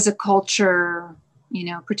there was a culture,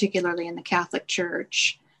 particularly in the Catholic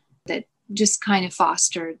Church, that just kind of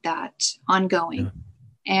fostered that ongoing. Yeah.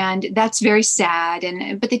 And that's very sad.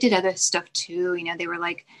 But they did other stuff too. They were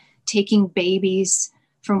like taking babies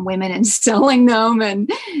from women and selling them. And,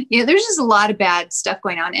 there's just a lot of bad stuff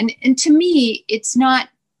going on. And to me, it's not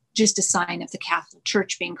just a sign of the Catholic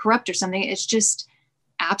Church being corrupt or something. It's just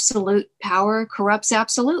absolute power corrupts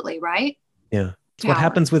absolutely, right? Yeah. It's what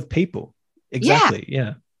happens with people. Exactly.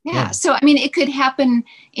 Yeah. So, I mean, it could happen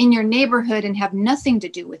in your neighborhood and have nothing to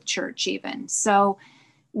do with church even. So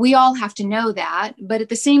we all have to know that. But at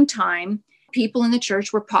the same time, people in the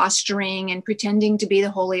church were posturing and pretending to be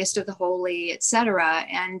the holiest of the holy, etc.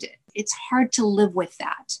 And it's hard to live with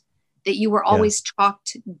that you were always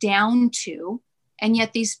talked down to. And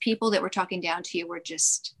yet these people that were talking down to you were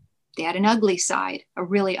they had an ugly side, a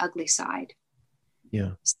really ugly side.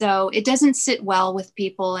 Yeah. So it doesn't sit well with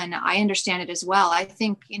people. And I understand it as well. I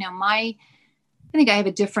think, I think I have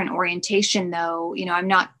a different orientation though. I'm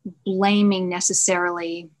not blaming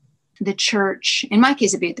necessarily the church. In my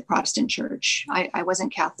case, it'd be the Protestant church. I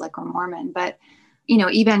wasn't Catholic or Mormon, but,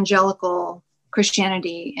 evangelical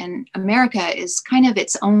Christianity in America is kind of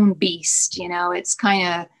its own beast.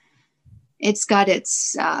 It's got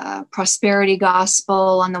its prosperity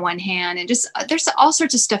gospel on the one hand, and just there's all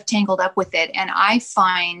sorts of stuff tangled up with it. And I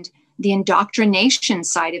find the indoctrination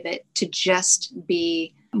side of it to just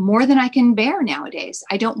be more than I can bear nowadays.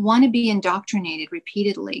 I don't want to be indoctrinated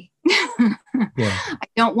repeatedly. I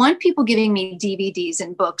don't want people giving me DVDs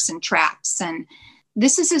and books and tracts. And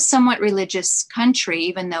this is a somewhat religious country,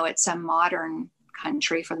 even though it's a modern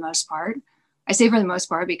country for the most part. I say for the most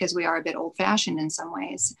part because we are a bit old-fashioned in some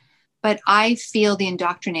ways. But I feel the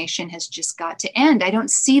indoctrination has just got to end. I don't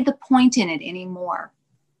see the point in it anymore.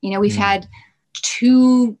 We've had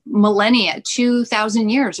 2 millennia, 2,000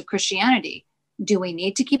 years of Christianity. Do we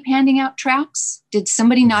need to keep handing out tracts? Did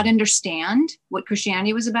somebody not understand what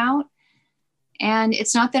Christianity was about? And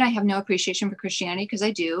it's not that I have no appreciation for Christianity, because I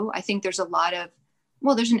do. I think there's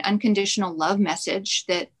there's an unconditional love message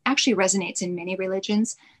that actually resonates in many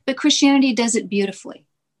religions, but Christianity does it beautifully.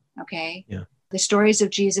 Okay. Yeah. The stories of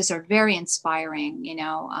Jesus are very inspiring,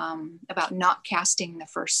 about not casting the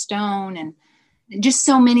first stone, and just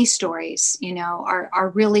so many stories,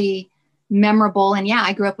 are really memorable. And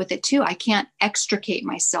I grew up with it too. I can't extricate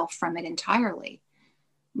myself from it entirely.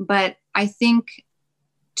 But I think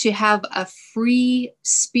to have a free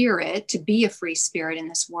spirit, to be a free spirit in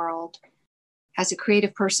this world, as a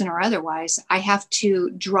creative person or otherwise, I have to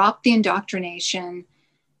drop the indoctrination,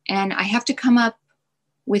 and I have to come up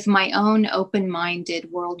with my own open-minded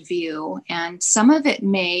worldview. And some of it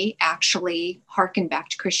may actually harken back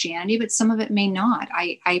to Christianity, but some of it may not.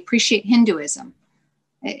 I appreciate Hinduism.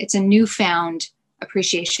 It's a newfound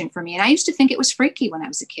appreciation for me. And I used to think it was freaky when I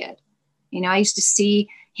was a kid. I used to see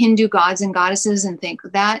Hindu gods and goddesses and think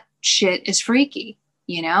that shit is freaky,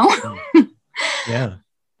 Yeah.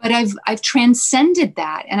 But I've transcended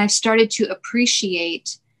that, and I've started to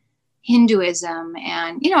appreciate Hinduism.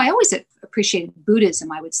 And, I always appreciated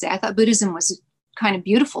Buddhism, I would say. I thought Buddhism was kind of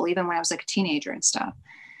beautiful, even when I was like a teenager and stuff.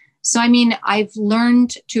 So, I've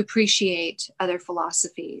learned to appreciate other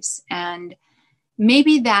philosophies, and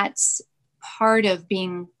maybe that's part of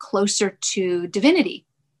being closer to divinity,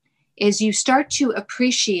 is you start to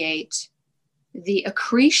appreciate the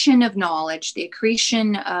accretion of knowledge, the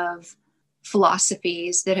accretion of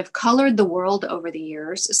philosophies that have colored the world over the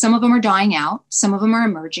years. Some of them are dying out. Some of them are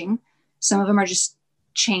emerging. Some of them are just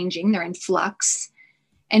changing. They're in flux.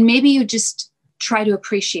 And maybe you just try to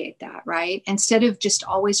appreciate that, right? Instead of just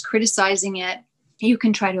always criticizing it, you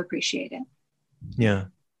can try to appreciate it. Yeah.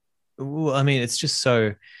 Well, it's just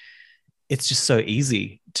so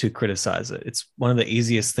easy to criticize it. It's one of the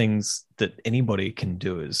easiest things that anybody can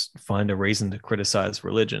do, is find a reason to criticize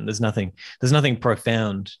religion. There's nothing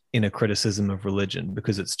profound in a criticism of religion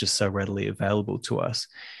because it's just so readily available to us.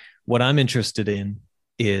 What I'm interested in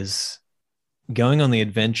is going on the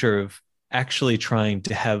adventure of actually trying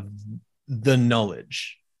to have the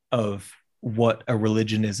knowledge of what a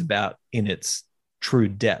religion is about in its true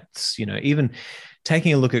depths. Even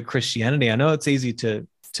taking a look at Christianity, I know it's easy to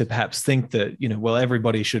perhaps think that, well,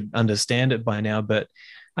 everybody should understand it by now. But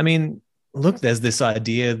look, there's this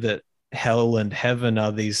idea that hell and heaven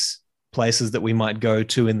are these places that we might go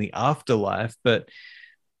to in the afterlife. But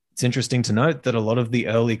it's interesting to note that a lot of the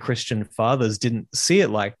early Christian fathers didn't see it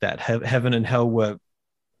like that. Heaven and hell were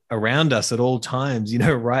around us at all times,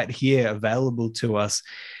 right here, available to us.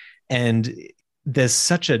 And there's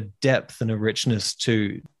such a depth and a richness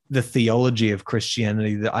to the theology of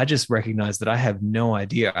Christianity that I just recognize that I have no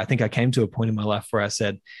idea. I think I came to a point in my life where I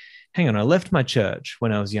said, hang on, I left my church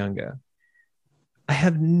when I was younger. I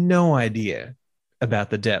have no idea about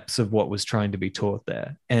the depths of what was trying to be taught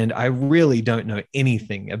there. And I really don't know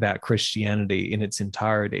anything about Christianity in its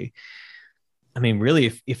entirety.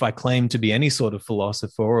 Really, if I claim to be any sort of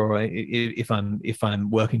philosopher, or if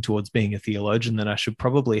I'm working towards being a theologian, then I should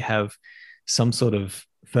probably have some sort of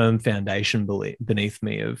firm foundation beneath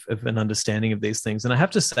me of an understanding of these things. And I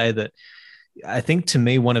have to say that I think, to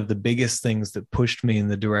me, one of the biggest things that pushed me in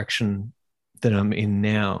the direction that I'm in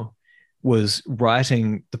now was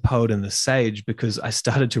writing The Poet and the Sage, because I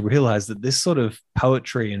started to realize that this sort of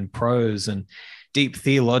poetry and prose and deep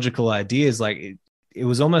theological ideas, like it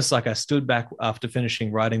was almost like I stood back after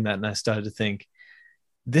finishing writing that and I started to think,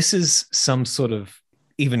 this is some sort of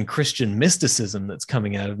even Christian mysticism that's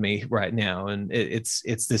coming out of me right now. And it's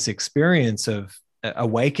this experience of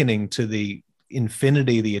awakening to the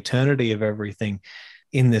infinity, the eternity of everything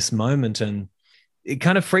in this moment. And it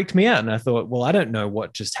kind of freaked me out. And I thought, well, I don't know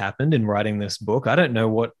what just happened in writing this book. I don't know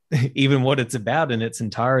what it's about in its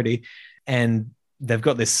entirety. And they've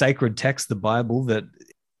got this sacred text, the Bible, that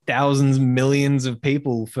thousands, millions of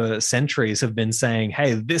people for centuries have been saying,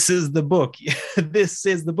 hey, this is the book. This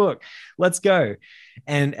is the book. Let's go.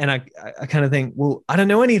 And I kind of think, well, I don't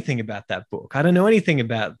know anything about that book. I don't know anything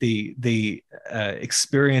about the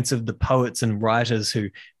experience of the poets and writers who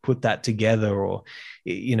put that together, or,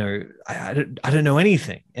 I don't know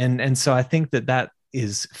anything. And so I think that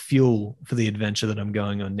is fuel for the adventure that I'm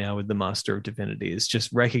going on now with the Master of Divinity, is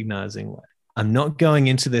just recognizing I'm not going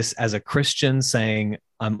into this as a Christian saying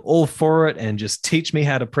I'm all for it and just teach me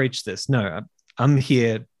how to preach this. No, I'm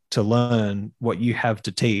here to learn what you have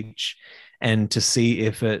to teach and to see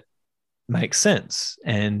if it makes sense.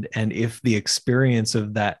 And if the experience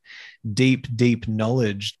of that deep, deep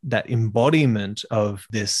knowledge, that embodiment of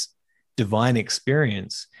this divine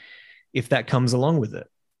experience, if that comes along with it.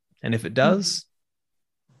 And if it does,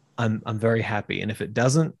 I'm very happy. And if it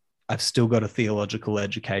doesn't, I've still got a theological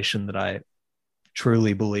education that I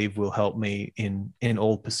truly believe will help me in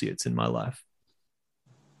all pursuits in my life.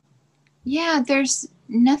 Yeah, there's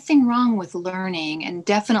nothing wrong with learning, and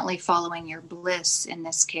definitely following your bliss in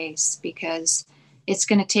this case, because it's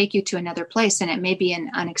going to take you to another place, and it may be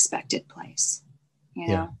an unexpected place, you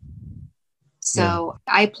know? Yeah. So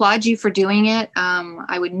yeah. I applaud you for doing it.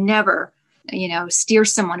 I would never, steer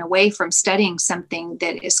someone away from studying something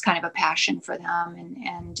that is kind of a passion for them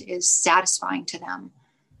and is satisfying to them.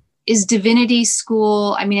 Is divinity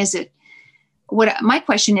school, is it, what my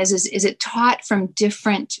question is it taught from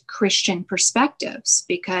different Christian perspectives?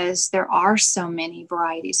 Because there are so many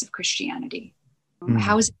varieties of Christianity.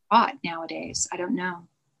 How is it taught nowadays? I don't know.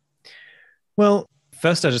 Well,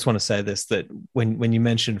 first, I just want to say this, that when you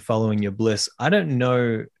mentioned following your bliss, I don't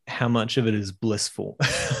know how much of it is blissful.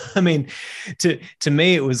 I mean, to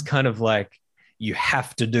me, it was kind of like, you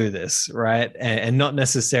have to do this, right? And not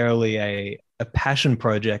necessarily a passion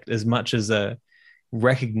project as much as a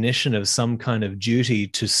recognition of some kind of duty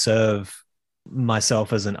to serve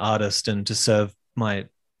myself as an artist and to serve my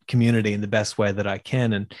community in the best way that I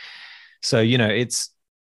can. And so,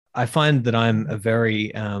 I find that I'm a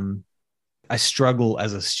very, I struggle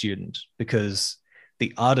as a student because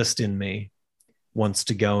the artist in me wants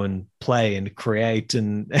to go and play and create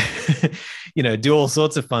and, do all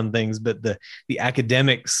sorts of fun things. But the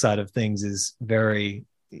academic side of things is very,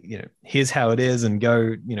 here's how it is and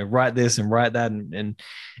go, write this and write that.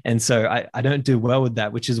 And so I don't do well with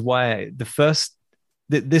that, which is why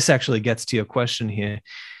this actually gets to your question here.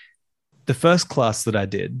 The first class that I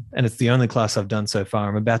did, and it's the only class I've done so far,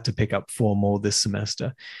 I'm about to pick up 4 more this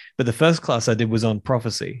semester, but the first class I did was on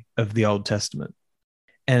prophecy of the Old Testament.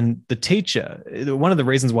 And the teacher, one of the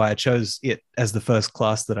reasons why I chose it as the first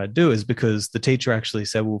class that I do is because the teacher actually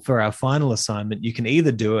said, well, for our final assignment, you can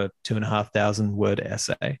either do a 2,500 word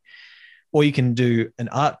essay, or you can do an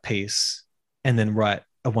art piece and then write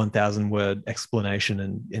a 1,000 word explanation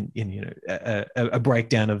and a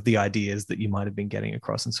breakdown of the ideas that you might have been getting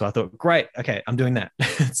across. And so I thought, great, okay, I'm doing that.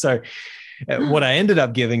 So what I ended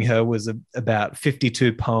up giving her was about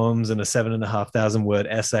 52 poems and a 7,500 word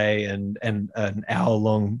essay and an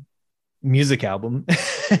hour-long music album.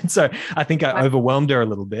 And so I think I overwhelmed her a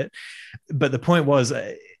little bit. But the point was,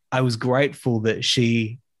 I was grateful that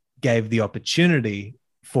she gave the opportunity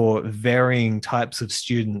for varying types of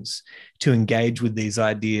students to engage with these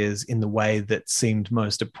ideas in the way that seemed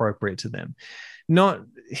most appropriate to them. Not,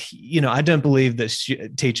 I don't believe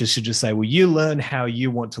that teachers should just say, well, you learn how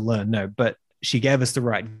you want to learn. No, but she gave us the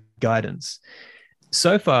right guidance.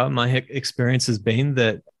 So far, my experience has been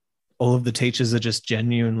that all of the teachers are just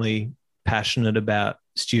genuinely passionate about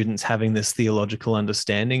students having this theological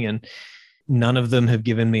understanding, and none of them have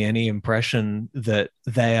given me any impression that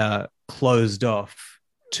they are closed off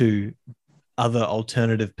to other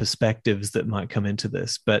alternative perspectives that might come into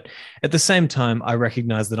this. But at the same time, I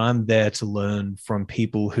recognize that I'm there to learn from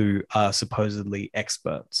people who are supposedly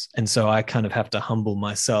experts. And so I kind of have to humble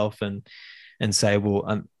myself and say,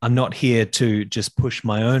 well, I'm not here to just push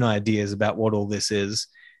my own ideas about what all this is,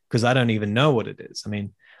 because I don't even know what it is. I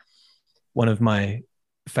mean, one of my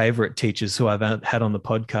favorite teachers who I've had on the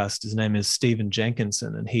podcast, his name is Stephen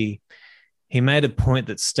Jenkinson, and he made a point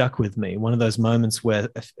that stuck with me. One of those moments where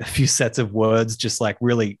a few sets of words just like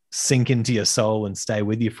really sink into your soul and stay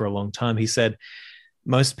with you for a long time. He said,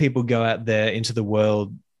 most people go out there into the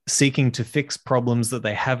world seeking to fix problems that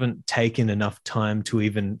they haven't taken enough time to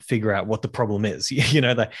even figure out what the problem is.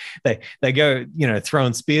 They go,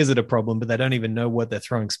 throwing spears at a problem, but they don't even know what they're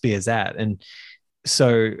throwing spears at. And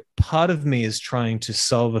so part of me is trying to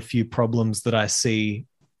solve a few problems that I see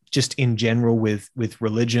just in general with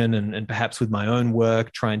religion and perhaps with my own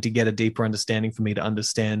work, trying to get a deeper understanding for me to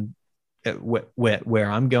understand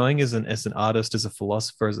where I'm going as an artist, as a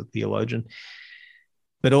philosopher, as a theologian.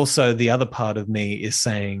 But also the other part of me is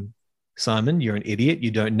saying, Simon, you're an idiot.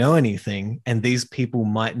 You don't know anything. And these people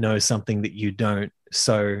might know something that you don't.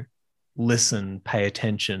 So listen, pay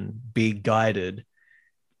attention, be guided.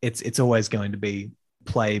 It's always going to be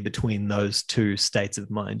play between those two states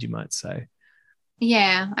of mind, you might say.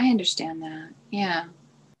 Yeah, I understand that. Yeah.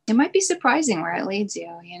 It might be surprising where it leads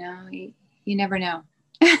you, you never know.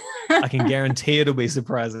 I can guarantee it'll be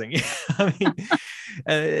surprising.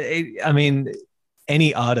 I mean,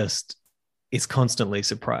 any artist is constantly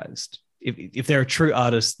surprised. If they're a true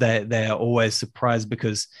artist, they are always surprised,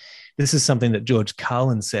 because this is something that George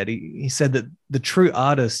Carlin said. He said that the true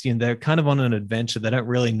artists, they're kind of on an adventure. They don't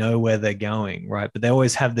really know where they're going, right? But they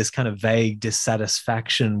always have this kind of vague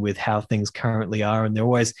dissatisfaction with how things currently are. And they're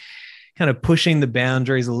always kind of pushing the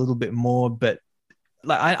boundaries a little bit more. But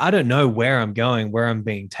I don't know where I'm going, where I'm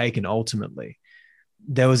being taken ultimately.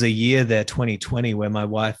 There was a year there, 2020, where my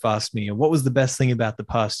wife asked me, what was the best thing about the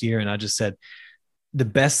past year? And I just said, the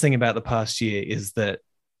best thing about the past year is that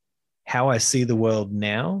how I see the world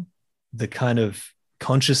now, the kind of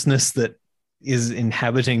consciousness that is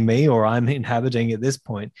inhabiting me, or I'm inhabiting at this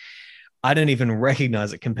point, I don't even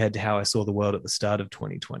recognize it compared to how I saw the world at the start of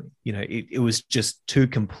 2020. It was just two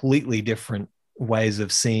completely different ways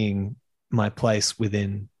of seeing my place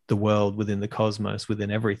within the world, within the cosmos,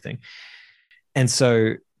 within everything. And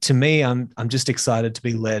so to me, I'm just excited to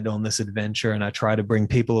be led on this adventure, and I try to bring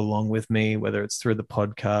people along with me, whether it's through the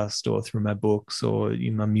podcast or through my books or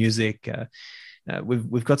my music.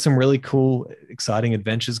 we've got some really cool, exciting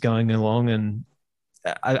adventures going along, and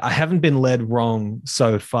I haven't been led wrong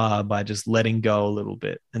so far by just letting go a little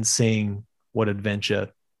bit and seeing what the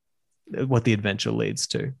adventure leads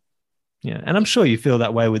to. Yeah. And I'm sure you feel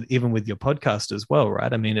that way even with your podcast as well,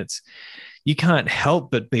 right? I mean, you can't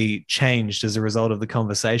help but be changed as a result of the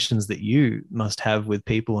conversations that you must have with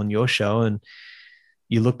people on your show. And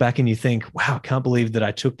you look back and you think, wow, I can't believe that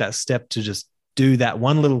I took that step to just do that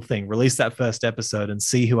one little thing, release that first episode and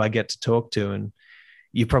see who I get to talk to. And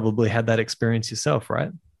you probably had that experience yourself,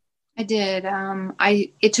 right? I did.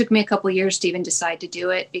 It took me a couple of years to even decide to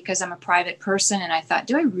do it because I'm a private person. And I thought,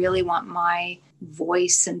 do I really want my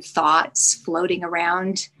voice and thoughts floating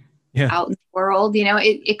around out in the world? You know,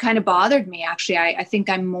 it kind of bothered me, actually. I think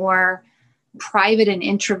I'm more private and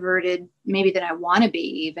introverted maybe than I want to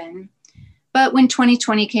be even. But when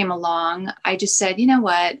 2020 came along, I just said, you know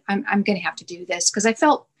what, I'm going to have to do this because I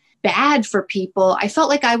felt bad for people. I felt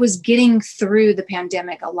like I was getting through the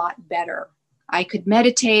pandemic a lot better. I could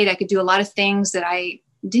meditate. I could do a lot of things that I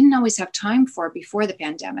didn't always have time for before the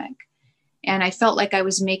pandemic. And I felt like I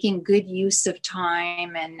was making good use of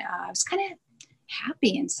time. And I was kind of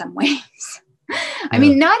happy in some ways. I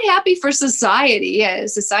mean, not happy for society. Yeah,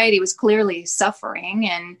 society was clearly suffering.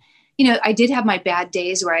 And, you know, I did have my bad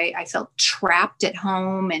days where I felt trapped at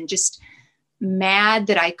home and just mad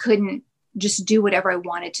that I couldn't just do whatever I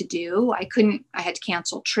wanted to do. I had to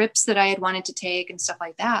cancel trips that I had wanted to take and stuff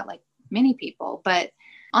like that, like many people. But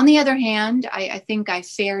on the other hand, I think I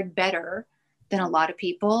fared better than a lot of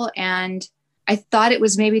people. And I thought it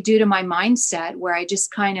was maybe due to my mindset where I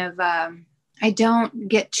just kind of, I don't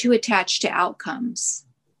get too attached to outcomes.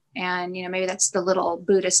 And, you know, maybe that's the little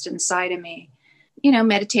Buddhist inside of me. You know,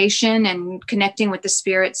 meditation and connecting with the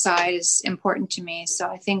spirit side is important to me. So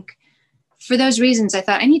I think for those reasons, I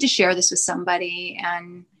thought I need to share this with somebody.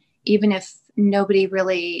 And even if nobody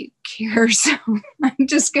really cares, I'm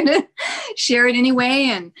just going to share it anyway,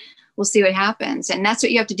 and we'll see what happens. And that's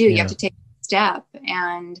what you have to do. You have to take a step.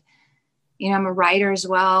 And, you know, I'm a writer as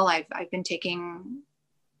well. I've been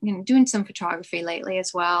doing some photography lately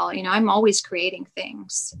as well. You know, I'm always creating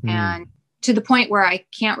things and to the point where I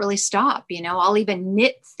can't really stop. You know, I'll even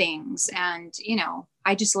knit things. And, you know,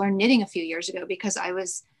 I just learned knitting a few years ago because I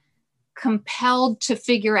was compelled to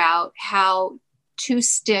figure out how 2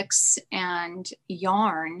 sticks and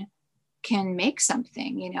yarn can make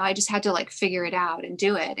something. You know, I just had to like figure it out and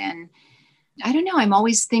do it. And I don't know, I'm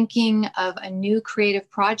always thinking of a new creative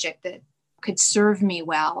project that could serve me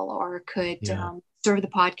well or could serve the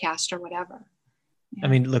podcast or whatever. I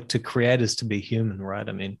mean, look, to create is to be human, right?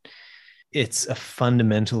 I mean, it's a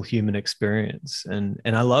fundamental human experience. And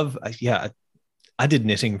I love, I did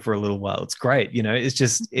knitting for a little while. It's great. You know, it's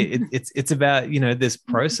just, it's about, you know, this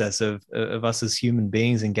process of us as human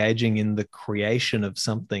beings engaging in the creation of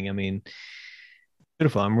something. I mean,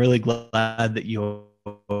 beautiful. I'm really glad that you're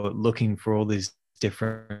looking for all these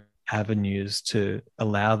different avenues to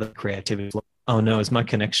allow the creativity. Oh no, is my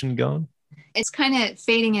connection gone? It's kind of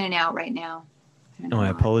fading in and out right now. I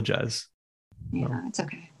apologize. Yeah, it's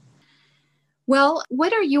okay. Well,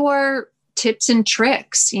 what are your tips and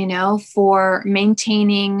tricks, you know, for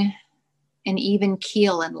maintaining an even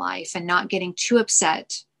keel in life and not getting too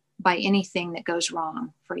upset by anything that goes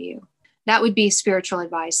wrong for you? That would be spiritual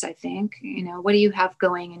advice, I think. You know, what do you have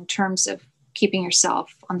going in terms of keeping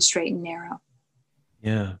yourself on the straight and narrow?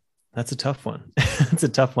 Yeah, that's a tough one. It's a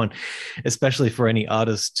tough one, especially for any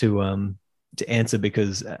artist to answer,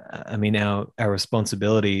 because I mean, our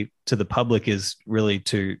responsibility to the public is really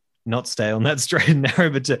to not stay on that straight and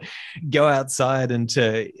narrow, but to go outside and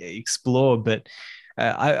to explore. But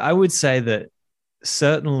I would say that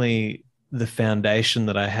certainly the foundation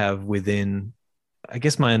that I have within, I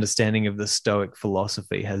guess, my understanding of the Stoic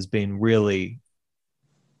philosophy has been really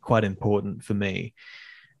quite important for me.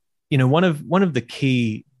 You know, one of the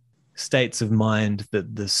key states of mind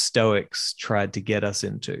that the Stoics tried to get us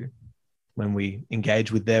into when we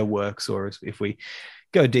engage with their works, or if we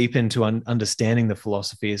go deep into understanding the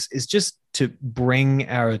philosophy, is just to bring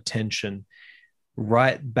our attention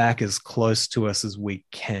right back as close to us as we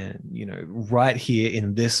can, you know, right here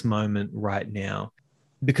in this moment, right now,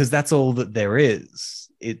 because that's all that there is.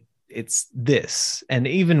 It's this. And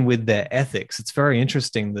even with their ethics, it's very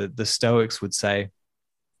interesting that the Stoics would say,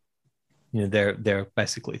 you know, there are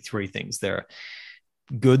basically 3 things. There are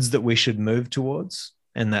goods that we should move towards,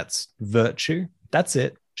 and that's virtue. That's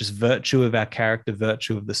it. Just virtue of our character,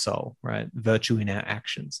 virtue of the soul, right? Virtue in our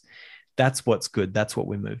actions. That's what's good. That's what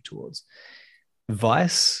we move towards.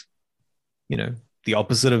 Vice, you know, the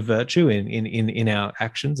opposite of virtue in our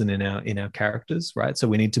actions and in our characters, right? So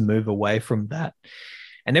we need to move away from that.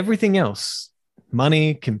 And everything else,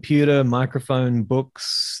 money, computer, microphone,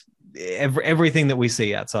 books, everything that we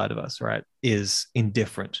see outside of us, right, is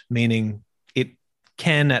indifferent, meaning it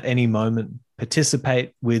can at any moment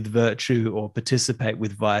participate with virtue or participate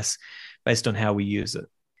with vice based on how we use it.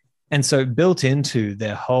 And so built into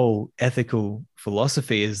their whole ethical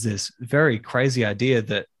philosophy is this very crazy idea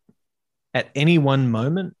that at any one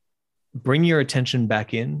moment, bring your attention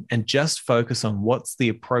back in and just focus on what's the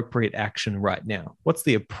appropriate action right now. What's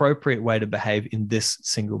the appropriate way to behave in this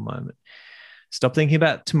single moment? Stop thinking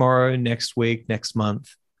about tomorrow, next week, next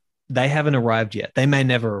month. They haven't arrived yet. They may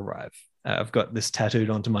never arrive. I've got this tattooed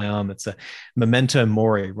onto my arm. It's a memento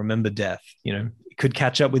mori, remember death. It could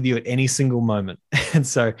catch up with you at any single moment.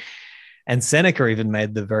 And Seneca even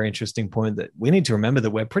made the very interesting point that we need to remember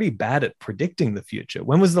that we're pretty bad at predicting the future.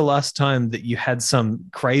 When was the last time that you had some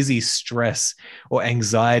crazy stress or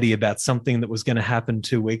anxiety about something that was going to happen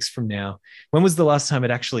 2 weeks from now? When was the last time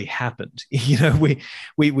it actually happened?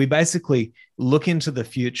 We basically look into the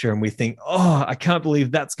future and we think, oh, I can't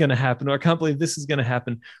believe that's going to happen, or I can't believe this is going to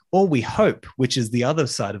happen. Or we hope, which is the other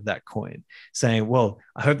side of that coin, saying, well,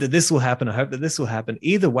 I hope that this will happen. I hope that this will happen.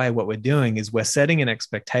 Either way, what we're doing is we're setting an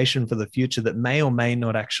expectation for the future that may or may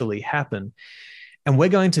not actually happen. And we're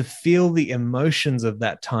going to feel the emotions of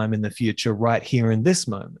that time in the future right here in this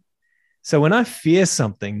moment. So when I fear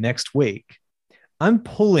something next week, I'm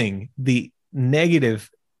pulling the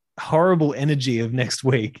negative, horrible energy of next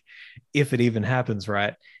week, if it even happens,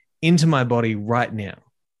 right, into my body right now.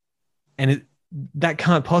 And that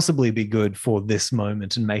can't possibly be good for this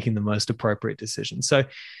moment and making the most appropriate decision. So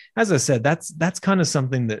as I said, that's kind of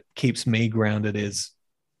something that keeps me grounded is,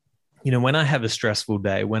 when I have a stressful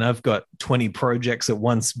day, when I've got 20 projects at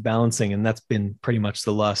once balancing, and that's been pretty much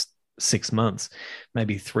the last 6 months,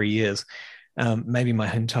 maybe 3 years, maybe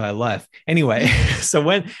my entire life. Anyway, so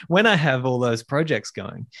when I have all those projects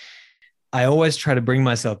going, I always try to bring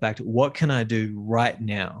myself back to what can I do right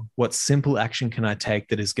now? What simple action can I take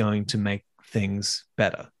that is going to make things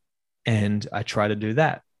better? And I try to do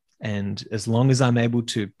that. And as long as I'm able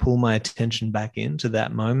to pull my attention back into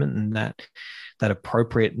that moment and that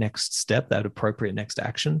appropriate next step, that appropriate next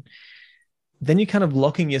action, then you're kind of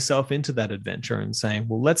locking yourself into that adventure and saying,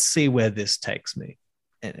 well, let's see where this takes me.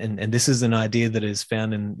 And this is an idea that is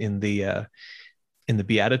found in the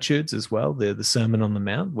Beatitudes as well, the Sermon on the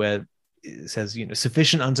Mount, where it says,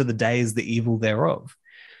 sufficient unto the day is the evil thereof.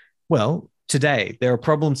 Well, today, there are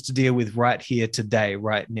problems to deal with right here, today,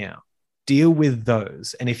 right now. Deal with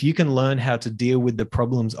those. And if you can learn how to deal with the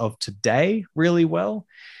problems of today really well,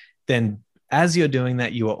 then as you're doing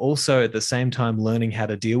that, you are also at the same time learning how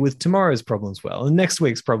to deal with tomorrow's problems well and next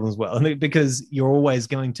week's problems well, and because you're always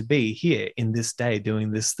going to be here in this day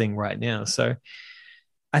doing this thing right now. So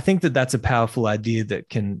I think that that's a powerful idea that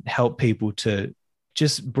can help people to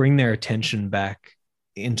just bring their attention back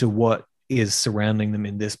into what is surrounding them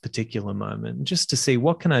in this particular moment, just to see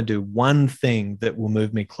what can I do, one thing that will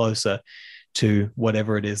move me closer to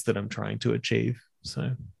whatever it is that I'm trying to achieve.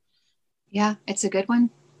 So yeah, it's a good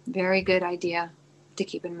one. Very good idea to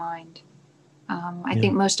keep in mind. I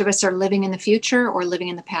think most of us are living in the future or living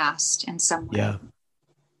in the past in some way. Yeah.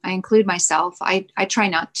 I include myself. I try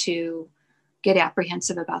not to get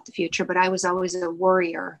apprehensive about the future, but I was always a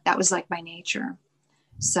worrier. That was like my nature.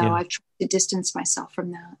 So I've tried to distance myself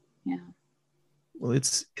from that. Yeah. Well,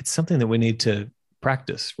 it's something that we need to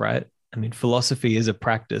practice, right? I mean, philosophy is a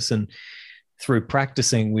practice, and through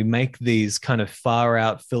practicing, we make these kind of far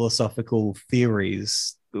out philosophical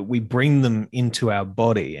theories. We bring them into our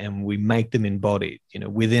body and we make them embodied,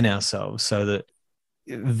 within ourselves, so that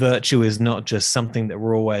virtue is not just something that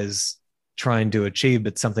we're always trying to achieve,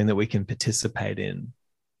 but something that we can participate in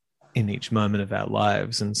each moment of our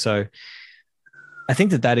lives. And so I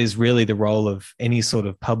think that is really the role of any sort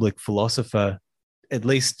of public philosopher, at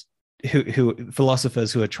least who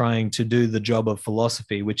philosophers who are trying to do the job of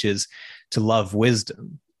philosophy, which is to love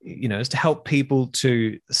wisdom, is to help people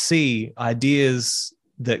to see ideas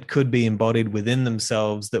that could be embodied within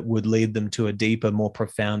themselves that would lead them to a deeper, more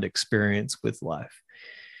profound experience with life.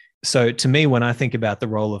 So to me, when I think about the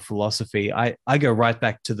role of philosophy, I go right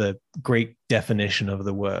back to the Greek definition of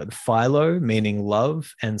the word: philo, meaning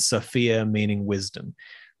love, and sophia, meaning wisdom.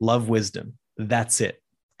 Love, wisdom. That's it.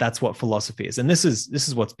 That's what philosophy is. And this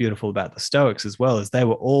is what's beautiful about the Stoics as well, is they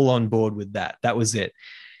were all on board with that. That was it.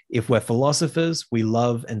 If we're philosophers, we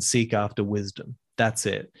love and seek after wisdom. That's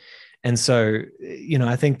it. And so,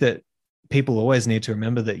 I think that people always need to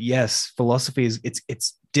remember that, yes, philosophy is,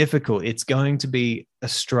 it's difficult. It's going to be a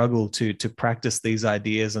struggle to practice these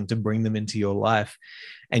ideas and to bring them into your life.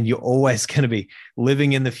 And you're always going to be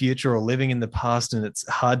living in the future or living in the past, and it's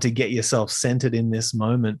hard to get yourself centered in this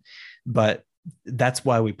moment. But that's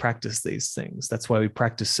why we practice these things. That's why we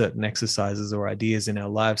practice certain exercises or ideas in our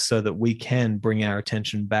lives, so that we can bring our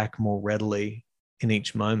attention back more readily in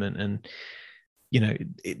each moment. And,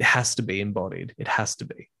 it has to be embodied. It has to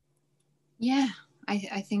be. Yeah,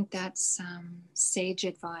 I think that's sage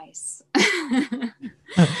advice.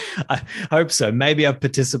 I hope so. Maybe I've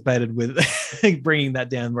participated with bringing that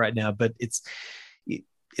down right now, but it's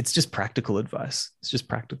just practical advice. It's just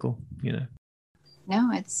practical,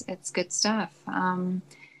 No, it's good stuff.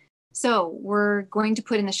 So we're going to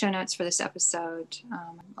put in the show notes for this episode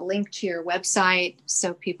a link to your website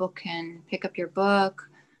so people can pick up your book,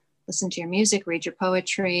 listen to your music, read your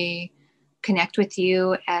poetry, connect with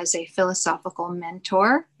you as a philosophical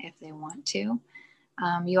mentor if they want to.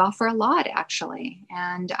 You offer a lot, actually.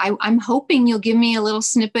 And I'm hoping you'll give me a little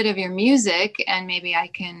snippet of your music, and maybe I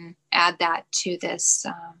can add that to this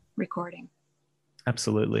recording.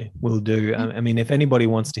 Absolutely. Will do. I mean, if anybody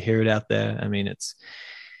wants to hear it out there, I mean,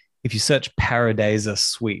 if you search Paradisa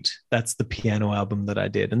Suite, that's the piano album that I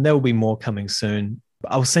did. And there will be more coming soon.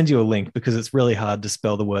 I'll send you a link because it's really hard to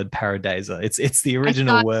spell the word Paradisa. It's the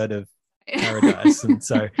original word of paradise. And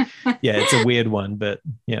so, yeah, it's a weird one, but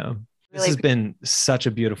this has been such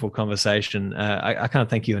a beautiful conversation. I can't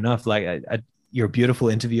thank you enough. Like, you're a beautiful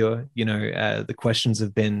interviewer. The questions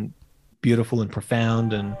have been beautiful and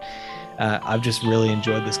profound, and I've just really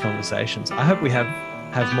enjoyed this conversation. So I hope we have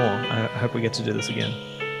more. I hope we get to do this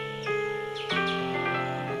again.